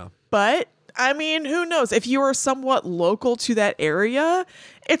 Hell yeah. But, I mean, who knows? If you are somewhat local to that area,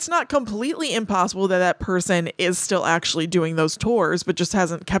 it's not completely impossible that that person is still actually doing those tours, but just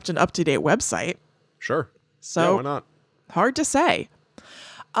hasn't kept an up-to-date website. Sure. So, yeah, why not? Hard to say.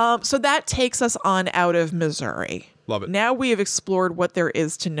 So that takes us on out of Missouri. Love it. Now we have explored what there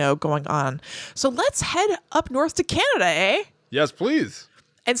is to know going on. So let's head up north to Canada, eh? Yes, please.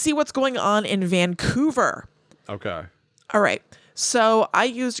 And see what's going on in Vancouver. Okay. All right. So I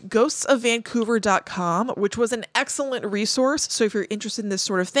used ghostsofvancouver.com, which was an excellent resource. So if you're interested in this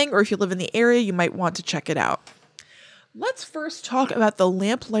sort of thing, or if you live in the area, you might want to check it out. Let's first talk about the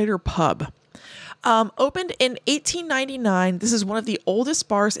Lamplighter Pub. Opened in 1899, this is one of the oldest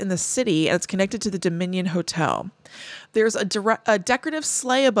bars in the city, and it's connected to the Dominion Hotel. There's a decorative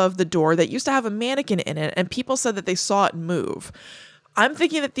sleigh above the door that used to have a mannequin in it, and people said that they saw it move. I'm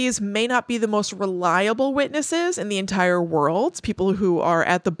thinking that these may not be the most reliable witnesses in the entire world, people who are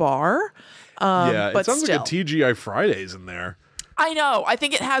at the bar. Yeah, but it sounds still. like a TGI Fridays in there. I know. I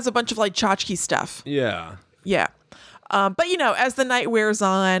think it has a bunch of like tchotchke stuff. Yeah. Yeah. But, as the night wears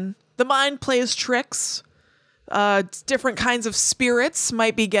on, the mind plays tricks. Different kinds of spirits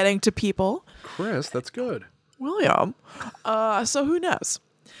might be getting to people. Chris, that's good. William. So who knows?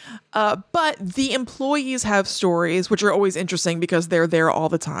 But the employees have stories, which are always interesting because they're there all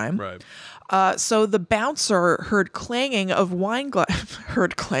the time. Right. So the bouncer heard the clanging of wine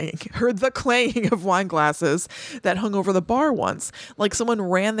glasses that hung over the bar once, like someone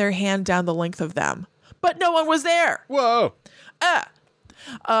ran their hand down the length of them. But no one was there. Whoa.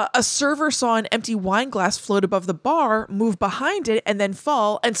 A server saw an empty wine glass float above the bar, move behind it, and then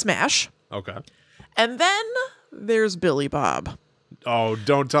fall and smash. Okay. And then there's Billy Bob. Oh,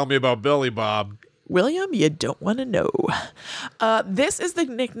 don't tell me about Billy Bob. William, you don't want to know. This is the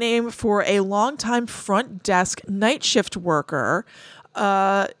nickname for a longtime front desk night shift worker.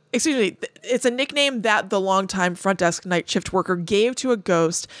 It's a nickname that the longtime front desk night shift worker gave to a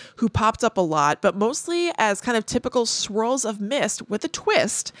ghost who popped up a lot, but mostly as kind of typical swirls of mist with a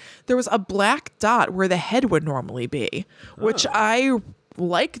twist. There was a black dot where the head would normally be, which I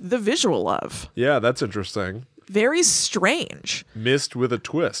like the visual of. Yeah, that's interesting. Very strange. Mist with a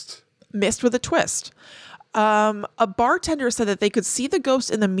twist. Mist with a twist. A bartender said that they could see the ghost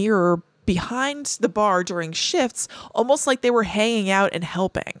in the mirror behind the bar during shifts, almost like they were hanging out and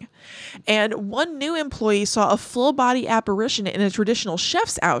helping. And one new employee saw a full-body apparition in a traditional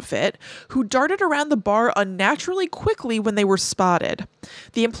chef's outfit who darted around the bar unnaturally quickly when they were spotted.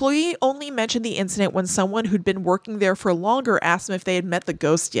 The employee only mentioned the incident when someone who'd been working there for longer asked them if they had met the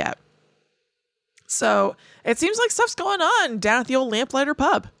ghost yet. So it seems like stuff's going on down at the old Lamplighter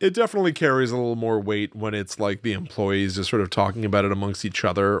pub. It definitely carries a little more weight when it's like the employees just sort of talking about it amongst each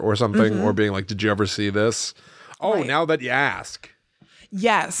other or something, or being like, did you ever see this? Oh, Right. Now that you ask.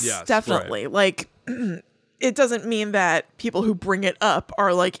 Yes, definitely. Right. Like, it doesn't mean that people who bring it up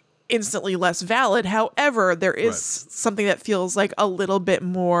are like instantly less valid. However, there is something that feels like a little bit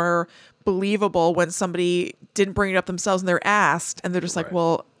more believable when somebody didn't bring it up themselves and they're asked and they're just like,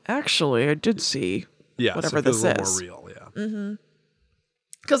 well, actually, I did see whatever it this feels a little is. more real, yeah.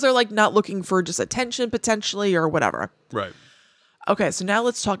 Because they're like not looking for just attention potentially or whatever. Right. Okay, so now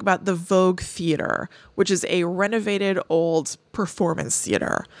let's talk about the Vogue Theater, which is a renovated old performance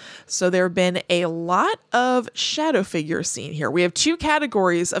theater. So there have been a lot of shadow figures seen here. We have two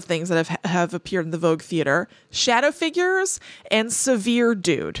categories of things that have appeared in the Vogue Theater: shadow figures and severe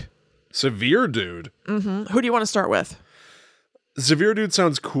dude. Severe dude? Mm-hmm. Who do you want to start with? Severe dude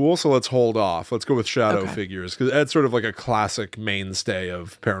sounds cool, so let's hold off. Let's go with shadow Okay. figures, because that's sort of like a classic mainstay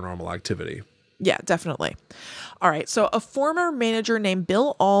of paranormal activity. Yeah, definitely. All right. So a former manager named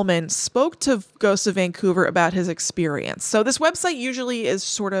Bill Allman spoke to Ghosts of Vancouver about his experience. So this website usually is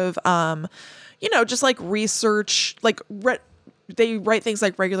sort of, just like research, like they write things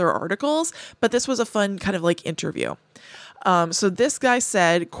like regular articles, but this was a fun kind of like interview. So this guy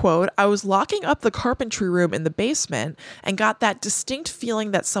said, quote, "I was locking up the carpentry room in the basement and got that distinct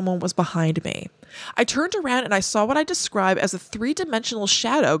feeling that someone was behind me. I turned around and I saw what I describe as a 3-dimensional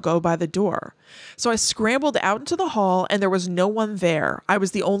shadow go by the door. So I scrambled out into the hall and there was no one there. I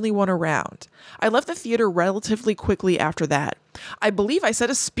was the only one around. I left the theater relatively quickly after that. I believe I set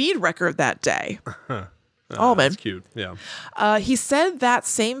a speed record that day." Allman. That's cute. Yeah. He said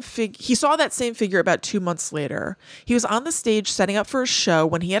he saw that same figure about 2 months later. He was on the stage setting up for a show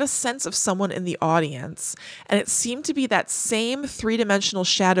when he had a sense of someone in the audience, and it seemed to be that same 3-dimensional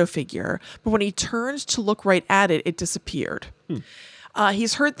shadow figure, but when he turned to look right at it, it disappeared.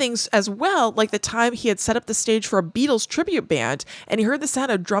 He's heard things as well, like the time he had set up the stage for a Beatles tribute band, and he heard the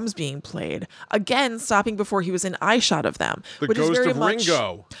sound of drums being played, again stopping before he was in eyeshot of them. The which ghost is very of much,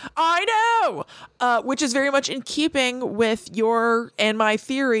 Ringo. I know! Which is very much in keeping with your and my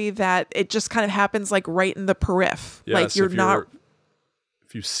theory that it just kind of happens like right in the periph. Yes, like you're not...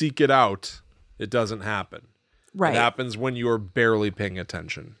 If you seek it out, it doesn't happen. Right. It happens when you're barely paying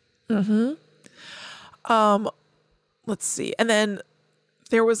attention. Let's see. And then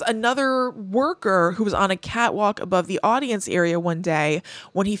there was another worker who was on a catwalk above the audience area one day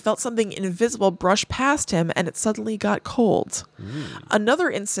when he felt something invisible brush past him and it suddenly got cold. Another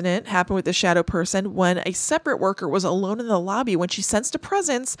incident happened with the shadow person when a separate worker was alone in the lobby when she sensed a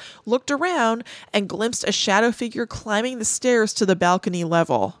presence, looked around, and glimpsed a shadow figure climbing the stairs to the balcony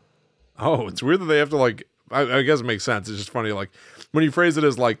level. Oh, it's weird that they have to like I guess it makes sense. It's just funny, like, when you phrase it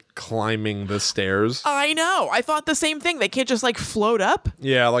as, like, climbing the stairs. I know. I thought the same thing. They can't just, like, float up.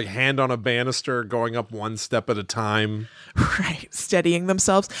 Yeah, like hand on a banister, going up one step at a time. Right. Steadying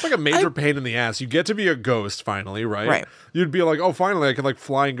themselves. It's like a major pain in the ass. You get to be a ghost, finally, right? Right. You'd be like, oh, finally, I can, like,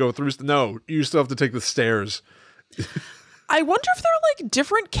 fly and go through. No, you still have to take the stairs. I wonder if there are, like,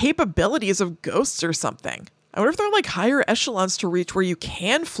 different capabilities of ghosts or something. I wonder if there are, like, higher echelons to reach where you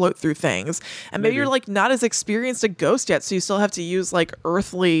can float through things. And maybe you're, like, not as experienced a ghost yet, so you still have to use, like,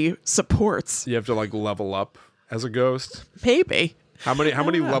 earthly supports. You have to, like, level up as a ghost. Maybe. How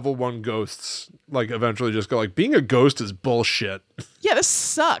many level 1 ghosts, like, eventually just go, like, being a ghost is bullshit. Yeah, this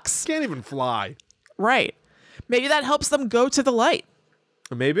sucks. Can't even fly. Right. Maybe that helps them go to the light.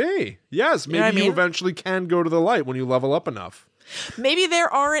 Maybe. Yes, maybe you eventually can go to the light when you level up enough. Maybe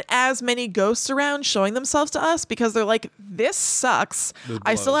there aren't as many ghosts around showing themselves to us because they're like, this sucks.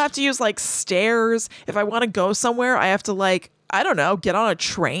 I still have to use, like, stairs. If I want to go somewhere, I have to, like, I don't know, get on a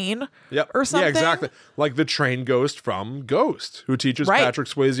train or something. Yeah, exactly. Like the train ghost from Ghost, who teaches Patrick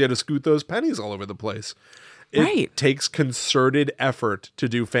Swayze how to scoot those pennies all over the place. It takes concerted effort to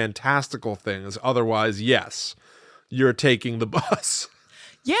do fantastical things. Otherwise, yes, you're taking the bus.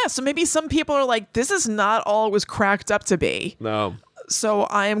 Yeah, so maybe some people are like, this is not all it was cracked up to be. No. So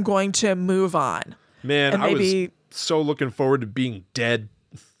I am going to move on. Man, I was so looking forward to being dead.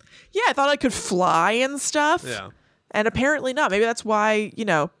 Yeah, I thought I could fly and stuff. Yeah. And apparently not. Maybe that's why,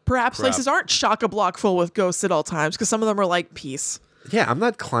 perhaps places aren't chock-a-block full with ghosts at all times, because some of them are like, peace. Yeah, I'm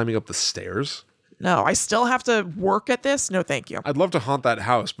not climbing up the stairs. No, I still have to work at this. No, thank you. I'd love to haunt that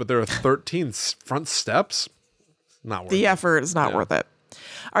house, but there are 13 front steps. Not worth it. The effort is not worth it.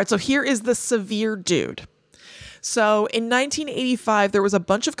 All right, so here is the severe dude. So in 1985, there was a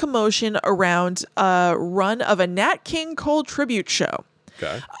bunch of commotion around a run of a Nat King Cole tribute show.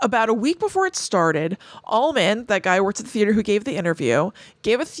 Okay. About a week before it started, Allman, that guy who worked at the theater who gave the interview,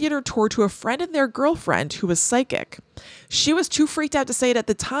 gave a theater tour to a friend and their girlfriend who was psychic. She was too freaked out to say it at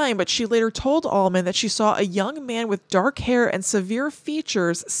the time, but she later told Allman that she saw a young man with dark hair and severe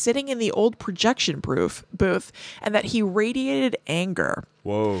features sitting in the old projection booth and that he radiated anger.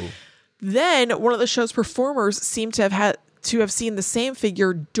 Whoa. Then one of the show's performers seemed to have seen the same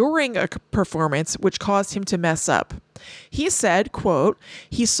figure during a performance, which caused him to mess up. He said, quote,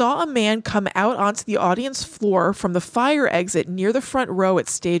 he saw a man come out onto the audience floor from the fire exit near the front row at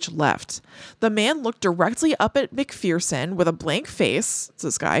stage left. The man looked directly up at McPherson with a blank face, it's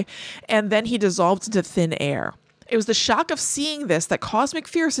this guy, and then he dissolved into thin air. It was the shock of seeing this that caused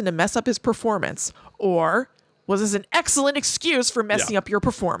McPherson to mess up his performance. Or was this an excellent excuse for messing up your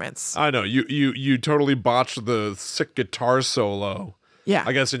performance? I know. You totally botched the sick guitar solo. Yeah.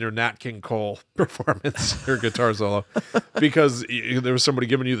 I guess in your Nat King Cole performance, your guitar solo. Because there was somebody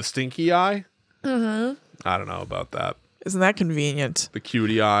giving you the stinky eye. Mm-hmm. I don't know about that. Isn't that convenient? The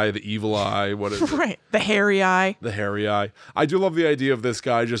cutie eye, the evil eye, what is it? Right. The hairy eye. The hairy eye. I do love the idea of this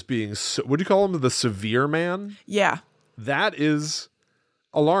guy just being, what do you call him? The severe man? Yeah. That is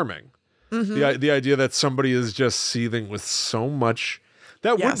alarming. Mm-hmm. The idea that somebody is just seething with so much,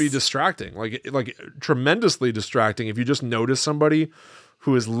 that would be distracting, like tremendously distracting if you just notice somebody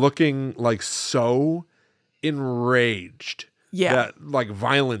who is looking like so enraged that like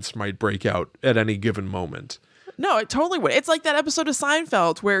violence might break out at any given moment. No, it totally would. It's like that episode of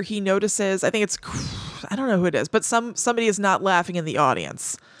Seinfeld where he notices, I think it's, I don't know who it is, but somebody is not laughing in the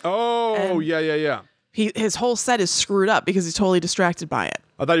audience. Oh, yeah. His whole set is screwed up because he's totally distracted by it.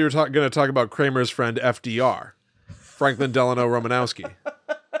 I thought you were going to talk about Kramer's friend FDR, Franklin Delano Romanowski.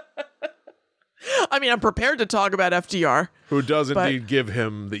 I mean, I'm prepared to talk about FDR. Who does indeed give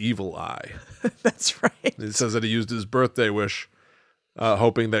him the evil eye. That's right. He says that he used his birthday wish,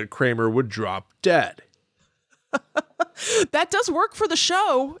 hoping that Kramer would drop dead. That does work for the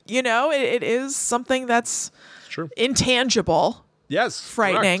show. It is something that's true. Intangible. Yes.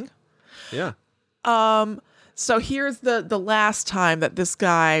 Frightening. Correct. Yeah. So here's the last time that this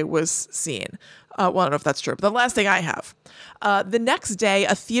guy was seen. Well, I don't know if that's true, but the last thing I have. The next day,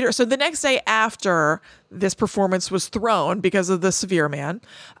 the next day after this performance was thrown because of the severe man,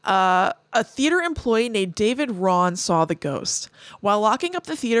 a theater employee named David Ron saw the ghost. While locking up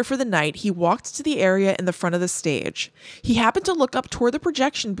the theater for the night, he walked to the area in the front of the stage. He happened to look up toward the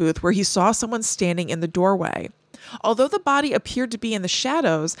projection booth where he saw someone standing in the doorway. Although the body appeared to be in the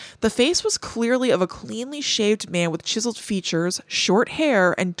shadows, the face was clearly of a cleanly shaved man with chiseled features, short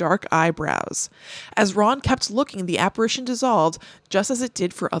hair, and dark eyebrows. As Ron kept looking, the apparition dissolved, just as it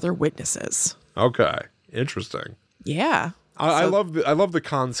did for other witnesses. Okay, interesting. Yeah. I love the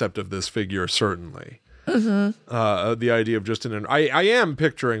concept of this figure, certainly. The idea of just I am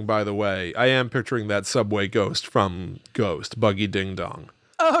picturing, by the way, that subway ghost from Ghost, Buggy Ding Dong.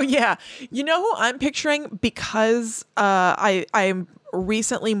 Oh yeah, you know who I'm picturing because I'm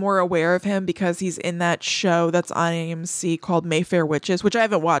recently more aware of him because he's in that show that's on AMC called Mayfair Witches, which I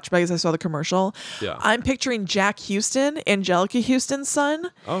haven't watched because I saw the commercial. Yeah. I'm picturing Jack Houston, Angelica Houston's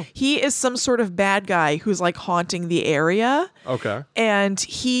son. Oh. He is some sort of bad guy who's like haunting the area. Okay. And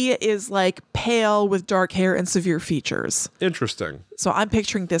he is like pale with dark hair and severe features. Interesting. So I'm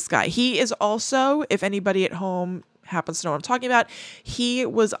picturing this guy. He is also, if anybody at home happens to know what I'm talking about, he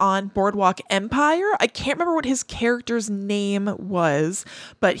was on Boardwalk Empire. I can't remember what his character's name was,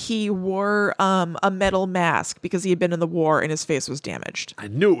 but he wore a metal mask because he had been in the war and his face was damaged. I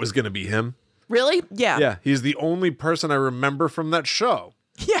knew it was going to be him. Really? Yeah. Yeah, he's the only person I remember from that show.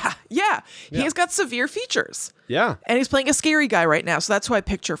 Yeah. He's got severe features. Yeah. And he's playing a scary guy right now, so that's who I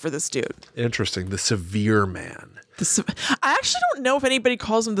picture for this dude. Interesting. The severe man. I actually don't know if anybody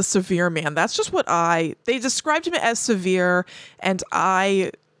calls him the severe man. That's just what they described him as severe, and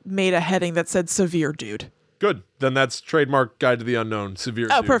I made a heading that said severe dude. Good. Then that's trademark Guide to the Unknown, severe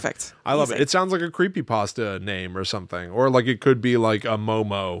dude. Perfect. I love it. It sounds like a creepypasta name or something. Or like it could be like a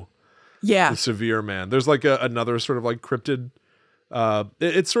MOMO. Yeah. The severe man. There's like another sort of like cryptid.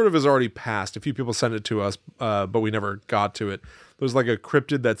 It sort of has already passed. A few people sent it to us, but we never got to it. There's like a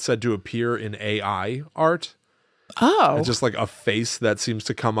cryptid that's said to appear in AI art. Oh. It's just like a face that seems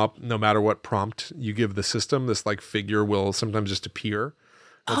to come up no matter what prompt you give the system. This like figure will sometimes just appear.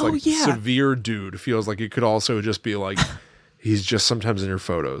 It's like severe dude feels like it could also just be like he's just sometimes in your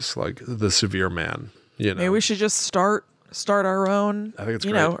photos, like the severe man. You know, maybe we should just start our own. I think it's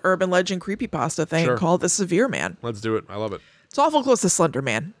great. Urban legend creepypasta thing Sure. called the severe man. Let's do it. I love it. It's awful close to Slender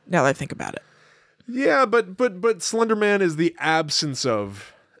Man. Now that I think about it. Yeah, but Slender Man is the absence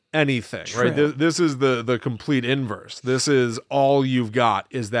of anything, True. right? This is the complete inverse. This is all you've got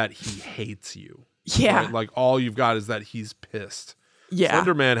is that he hates you. Yeah. Right? Like all you've got is that he's pissed. Yeah.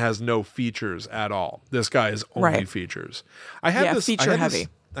 Slender Man has no features at all. This guy is only features. Feature heavy.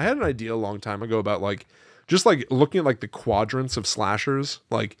 I had an idea a long time ago about like just like looking at like the quadrants of slashers,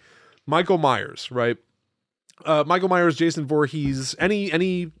 like Michael Myers, right? Michael Myers, Jason Voorhees,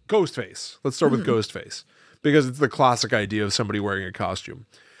 any Ghostface. Let's start with Ghostface because it's the classic idea of somebody wearing a costume.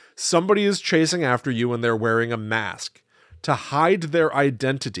 Somebody is chasing after you and they're wearing a mask to hide their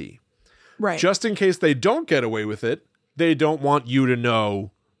identity. Right. Just in case they don't get away with it, they don't want you to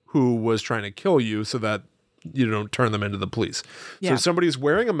know who was trying to kill you so that you don't turn them into the police. Yeah. So somebody's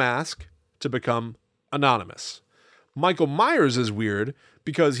wearing a mask to become anonymous. Michael Myers is weird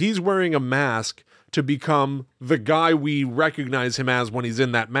because he's wearing a mask to become the guy we recognize him as when he's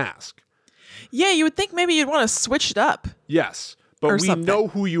in that mask. Yeah, you would think maybe you'd want to switch it up. Yes, but we something. know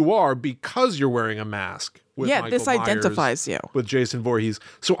who you are because you're wearing a mask. With Michael this identifies Myers, you. with Jason Voorhees.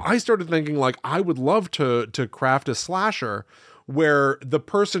 So I started thinking like I would love to craft a slasher where the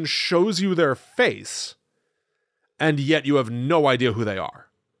person shows you their face and yet you have no idea who they are.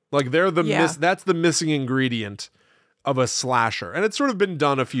 Like they're that's the missing ingredient of a slasher. And it's sort of been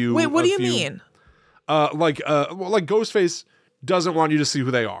done a few. Wait, what do you mean? Like Ghostface doesn't want you to see who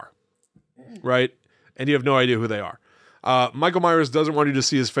they are. Right? And you have no idea who they are. Michael Myers doesn't want you to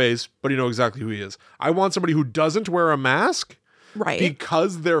see his face, but you know exactly who he is. I want somebody who doesn't wear a mask, right?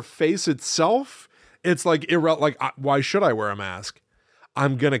 Because their face itself, it's like why should I wear a mask?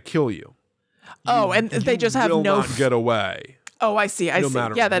 I'm gonna kill you. And they just have no not get away. Oh, I see. I see.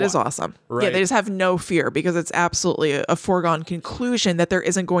 Yeah, that is awesome. Right. Yeah, they just have no fear because it's absolutely a foregone conclusion that there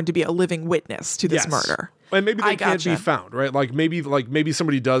isn't going to be a living witness to this murder. And maybe they can't be found, right? Like maybe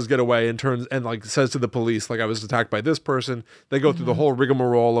somebody does get away and turns and like says to the police, like I was attacked by this person. They go through the whole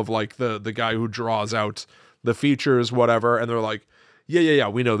rigmarole of like the guy who draws out the features, whatever, and they're like, yeah,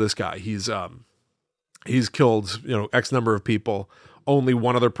 we know this guy. He's killed, X number of people. Only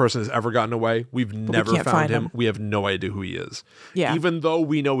one other person has ever gotten away. We've never found him. We have no idea who he is. Yeah. Even though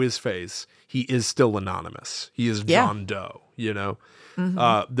we know his face, he is still anonymous. He is John Doe,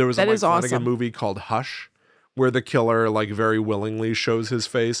 There was a Mike Flanagan movie called Hush, where the killer like very willingly shows his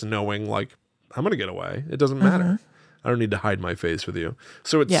face, knowing like, I'm going to get away. It doesn't matter. I don't need to hide my face with you.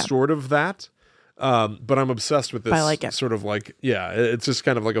 So it's sort of that. But I'm obsessed with this sort of like, it's just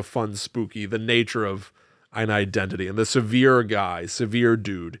kind of like a fun, spooky, the nature of an identity. And the severe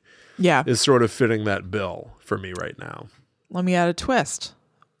dude is sort of fitting that bill for me right now. Let me add a twist.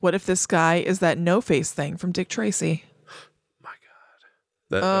 What if this guy is that no-face thing from Dick Tracy? My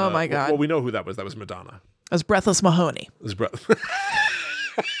God. My God. Well, we know who that was. That was Madonna. It was Breathless Mahoney.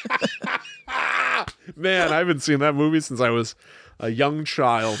 Man, I haven't seen that movie since I was a young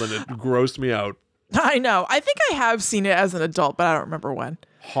child, and it grossed me out. I know. I think I have seen it as an adult, but I don't remember when.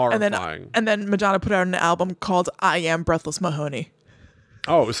 Horrifying. And then Madonna put out an album called I Am Breathless Mahoney.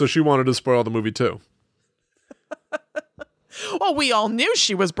 Oh, so she wanted to spoil the movie too. Well, we all knew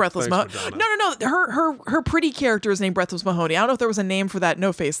she was Breathless Mahoney. No. Her pretty character is named Breathless Mahoney. I don't know if there was a name for that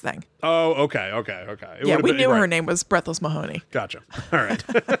no-face thing. Oh, okay. Yeah, we knew her name was Breathless Mahoney. Gotcha. All right.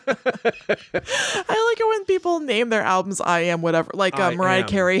 I like it when people name their albums I Am whatever. Like Mariah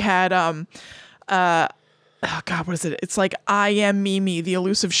Carey had oh God, what is it? It's like I Am Mimi, the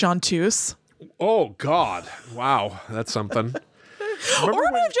elusive chanteuse. Oh God. Wow. That's something. Or it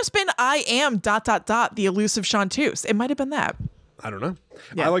would have just been I Am ... the elusive chanteuse. It might have been that. I don't know.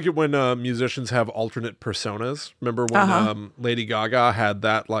 Yeah. I like it when musicians have alternate personas. Remember when Lady Gaga had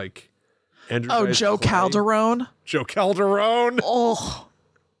that like Andrew Joe Calderone. Joe Calderone. Oh.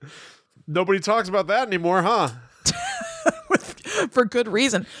 Nobody talks about that anymore, huh? For good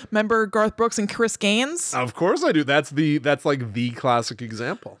reason. Remember Garth Brooks and Chris Gaines? Of course I do. That's like the classic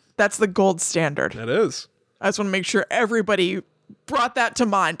example. That's the gold standard. It is. I just want to make sure everybody brought that to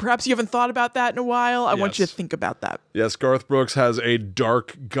mind. Perhaps you haven't thought about that in a while. I want you to think about that. Yes, Garth Brooks has a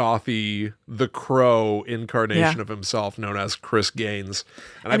dark, gothy, The Crow incarnation of himself known as Chris Gaines.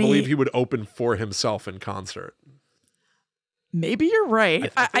 And I believe he would open for himself in concert. Maybe you're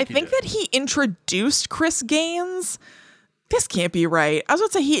right. I think that he introduced Chris Gaines. This can't be right. I was about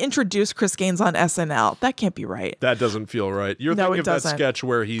to say he introduced Chris Gaines on SNL. That can't be right. That doesn't feel right. You're thinking of that sketch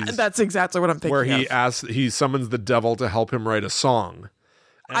where that's exactly what I'm thinking where he summons the devil to help him write a song.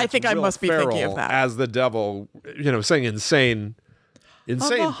 And I think I must be thinking of that. As the devil, saying insane things.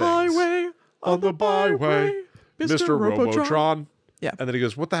 On the byway, Mr. Robotron. Yeah. And then he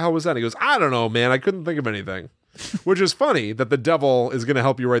goes, what the hell was that? And he goes, I don't know, man. I couldn't think of anything. Which is funny that the devil is going to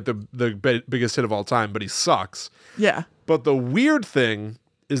help you write the biggest hit of all time, but he sucks. Yeah. But the weird thing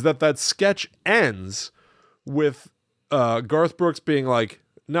is that sketch ends with Garth Brooks being like,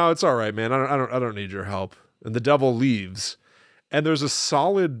 "No, it's all right, man. I don't need your help." And the devil leaves, and there's a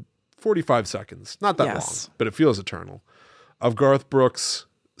solid 45 seconds, not that long, but it feels eternal, of Garth Brooks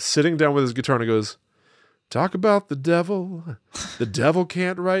sitting down with his guitar and he goes, "Talk about the devil. The devil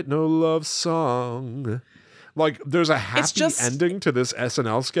can't write no love song." Like, there's a happy ending to this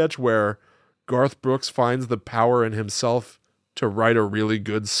SNL sketch where Garth Brooks finds the power in himself to write a really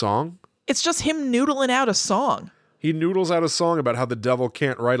good song. It's just him noodling out a song. He noodles out a song about how the devil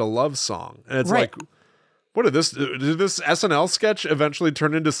can't write a love song. And it's like, did this SNL sketch eventually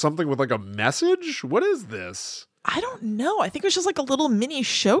turn into something with like a message? What is this? I don't know. I think it was just like a little mini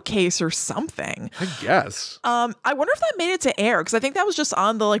showcase or something. I guess. I wonder if that made it to air, because I think that was just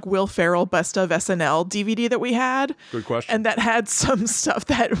on the like Will Ferrell Best of SNL DVD that we had. Good question. And that had some stuff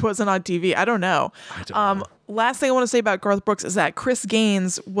that wasn't on TV. I don't know. Last thing I want to say about Garth Brooks is that Chris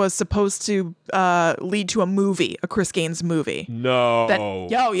Gaines was supposed to lead to a Chris Gaines movie. No.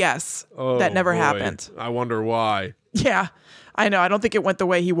 Yes. That never happened. I wonder why. Yeah, I know. I don't think it went the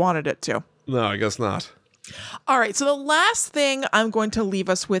way he wanted it to. No, I guess not. All right, so the last thing I'm going to leave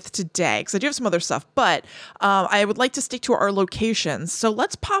us with today, because I do have some other stuff, but I would like to stick to our locations. So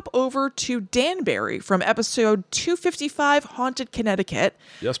let's pop over to Danbury from episode 255, Haunted Connecticut.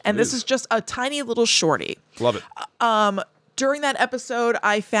 Yes, please. And this is just a tiny little shorty. Love it. During that episode,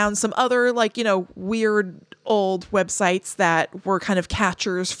 I found some other, weird old websites that were kind of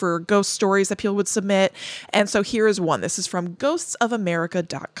catchers for ghost stories that people would submit. And so here is one. This is from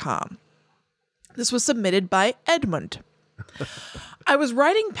ghostsofamerica.com. This was submitted by Edmund. I was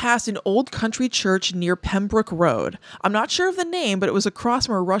riding past an old country church near Pembroke Road. I'm not sure of the name, but it was across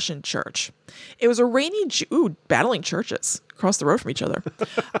from a Russian church. It was a rainy battling churches across the road from each other.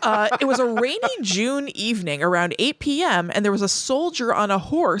 It was a rainy June evening around 8 p.m., and there was a soldier on a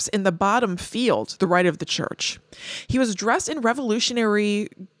horse in the bottom field to the right of the church. He was dressed in revolutionary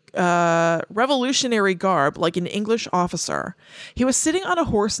garb like an English officer. He was sitting on a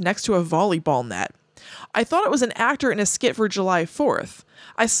horse next to a volleyball net. I thought it was an actor in a skit for July 4th.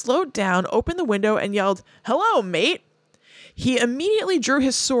 I slowed down, opened the window, and yelled, "Hello, mate." He immediately drew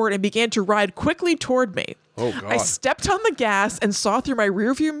his sword and began to ride quickly toward me. Oh, God. I stepped on the gas and saw through my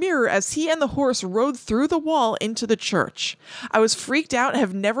rearview mirror as he and the horse rode through the wall into the church. I was freaked out and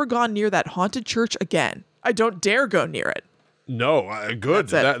have never gone near that haunted church again. I don't dare go near it. No, good.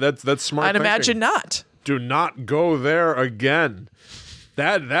 That's smart. I'd imagine not. Do not go there again.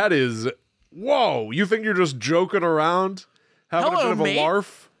 That is, whoa. You think you're just joking around, having a bit of a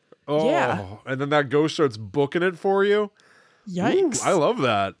larf? Oh, yeah. And then that ghost starts booking it for you? Yikes. Ooh, I love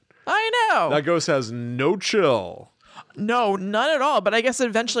that. I know. That ghost has no chill. No, none at all. But I guess it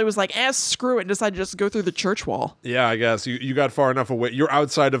eventually was like, screw it, and decided to just go through the church wall. Yeah, I guess you got far enough away. You're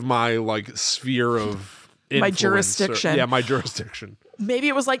outside of my like sphere of influence. My jurisdiction. My jurisdiction. Maybe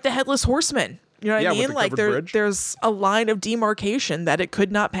it was like the Headless Horseman. You know what I mean? The Like there's a line of demarcation that it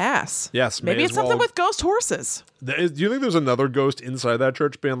could not pass. Yes, maybe it's something with ghost horses. Do you think there's another ghost inside that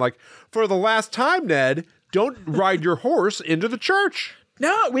church being like, for the last time, Ned, don't ride your horse into the church?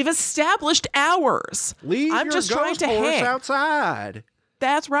 No, we've established ours. I'm just your trying to horse hang outside.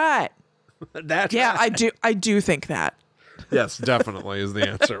 That's right. That's yeah, right. I do think that. Yes, definitely is the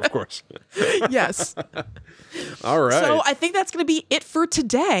answer, of course. Yes. All right. So I think that's going to be it for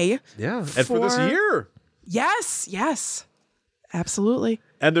today. Yeah, and for this year. Yes. Absolutely.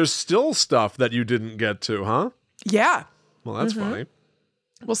 And there's still stuff that you didn't get to, huh? Yeah. Well, that's funny.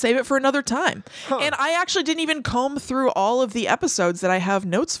 We'll save it for another time. Huh. And I actually didn't even comb through all of the episodes that I have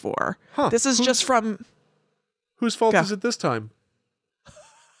notes for. Huh. This is just from... Whose fault is it this time?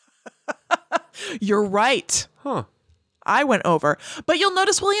 You're right. Huh. I went over. But you'll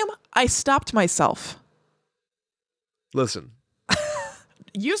notice, William, I stopped myself. Listen.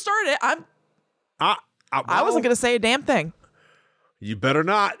 You started it. I well, wasn't going to say a damn thing. You better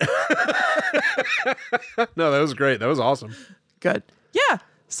not. No, that was great. That was awesome. Good. Yeah.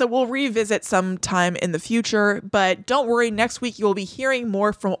 So we'll revisit sometime in the future, but don't worry. Next week, you'll be hearing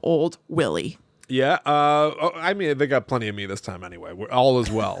more from old Willie. Yeah. I mean, they got plenty of me this time anyway. All is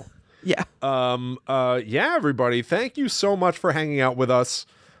well. Yeah. Yeah, everybody. Thank you so much for hanging out with us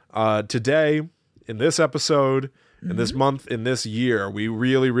today in this episode, in this month, in this year. We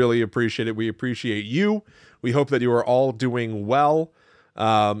really, really appreciate it. We appreciate you. We hope that you are all doing well.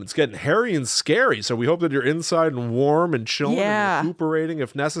 It's getting hairy and scary, so we hope that you're inside and warm and chilling and recuperating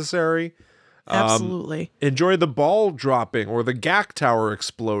if necessary. Absolutely. Enjoy the ball dropping or the GAC tower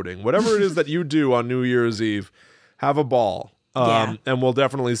exploding. Whatever it is that you do on New Year's Eve, have a ball. And we'll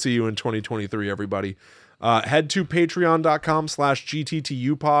definitely see you in 2023, everybody. Head to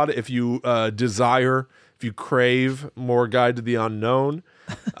patreon.com/GTTUpod if you desire, if you crave more Guide to the Unknown.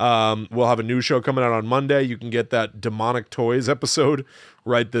 We'll have a new show coming out on Monday. You can get that Demonic Toys episode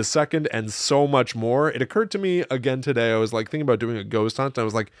right this second and so much more. It occurred to me again today. I was like thinking about doing a ghost hunt. And I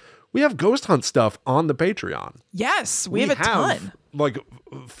was like, we have ghost hunt stuff on the Patreon. Yes, we have a ton. Like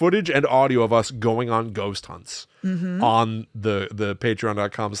footage and audio of us going on ghost hunts on the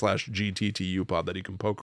patreon.com/GTTUpod that you can poke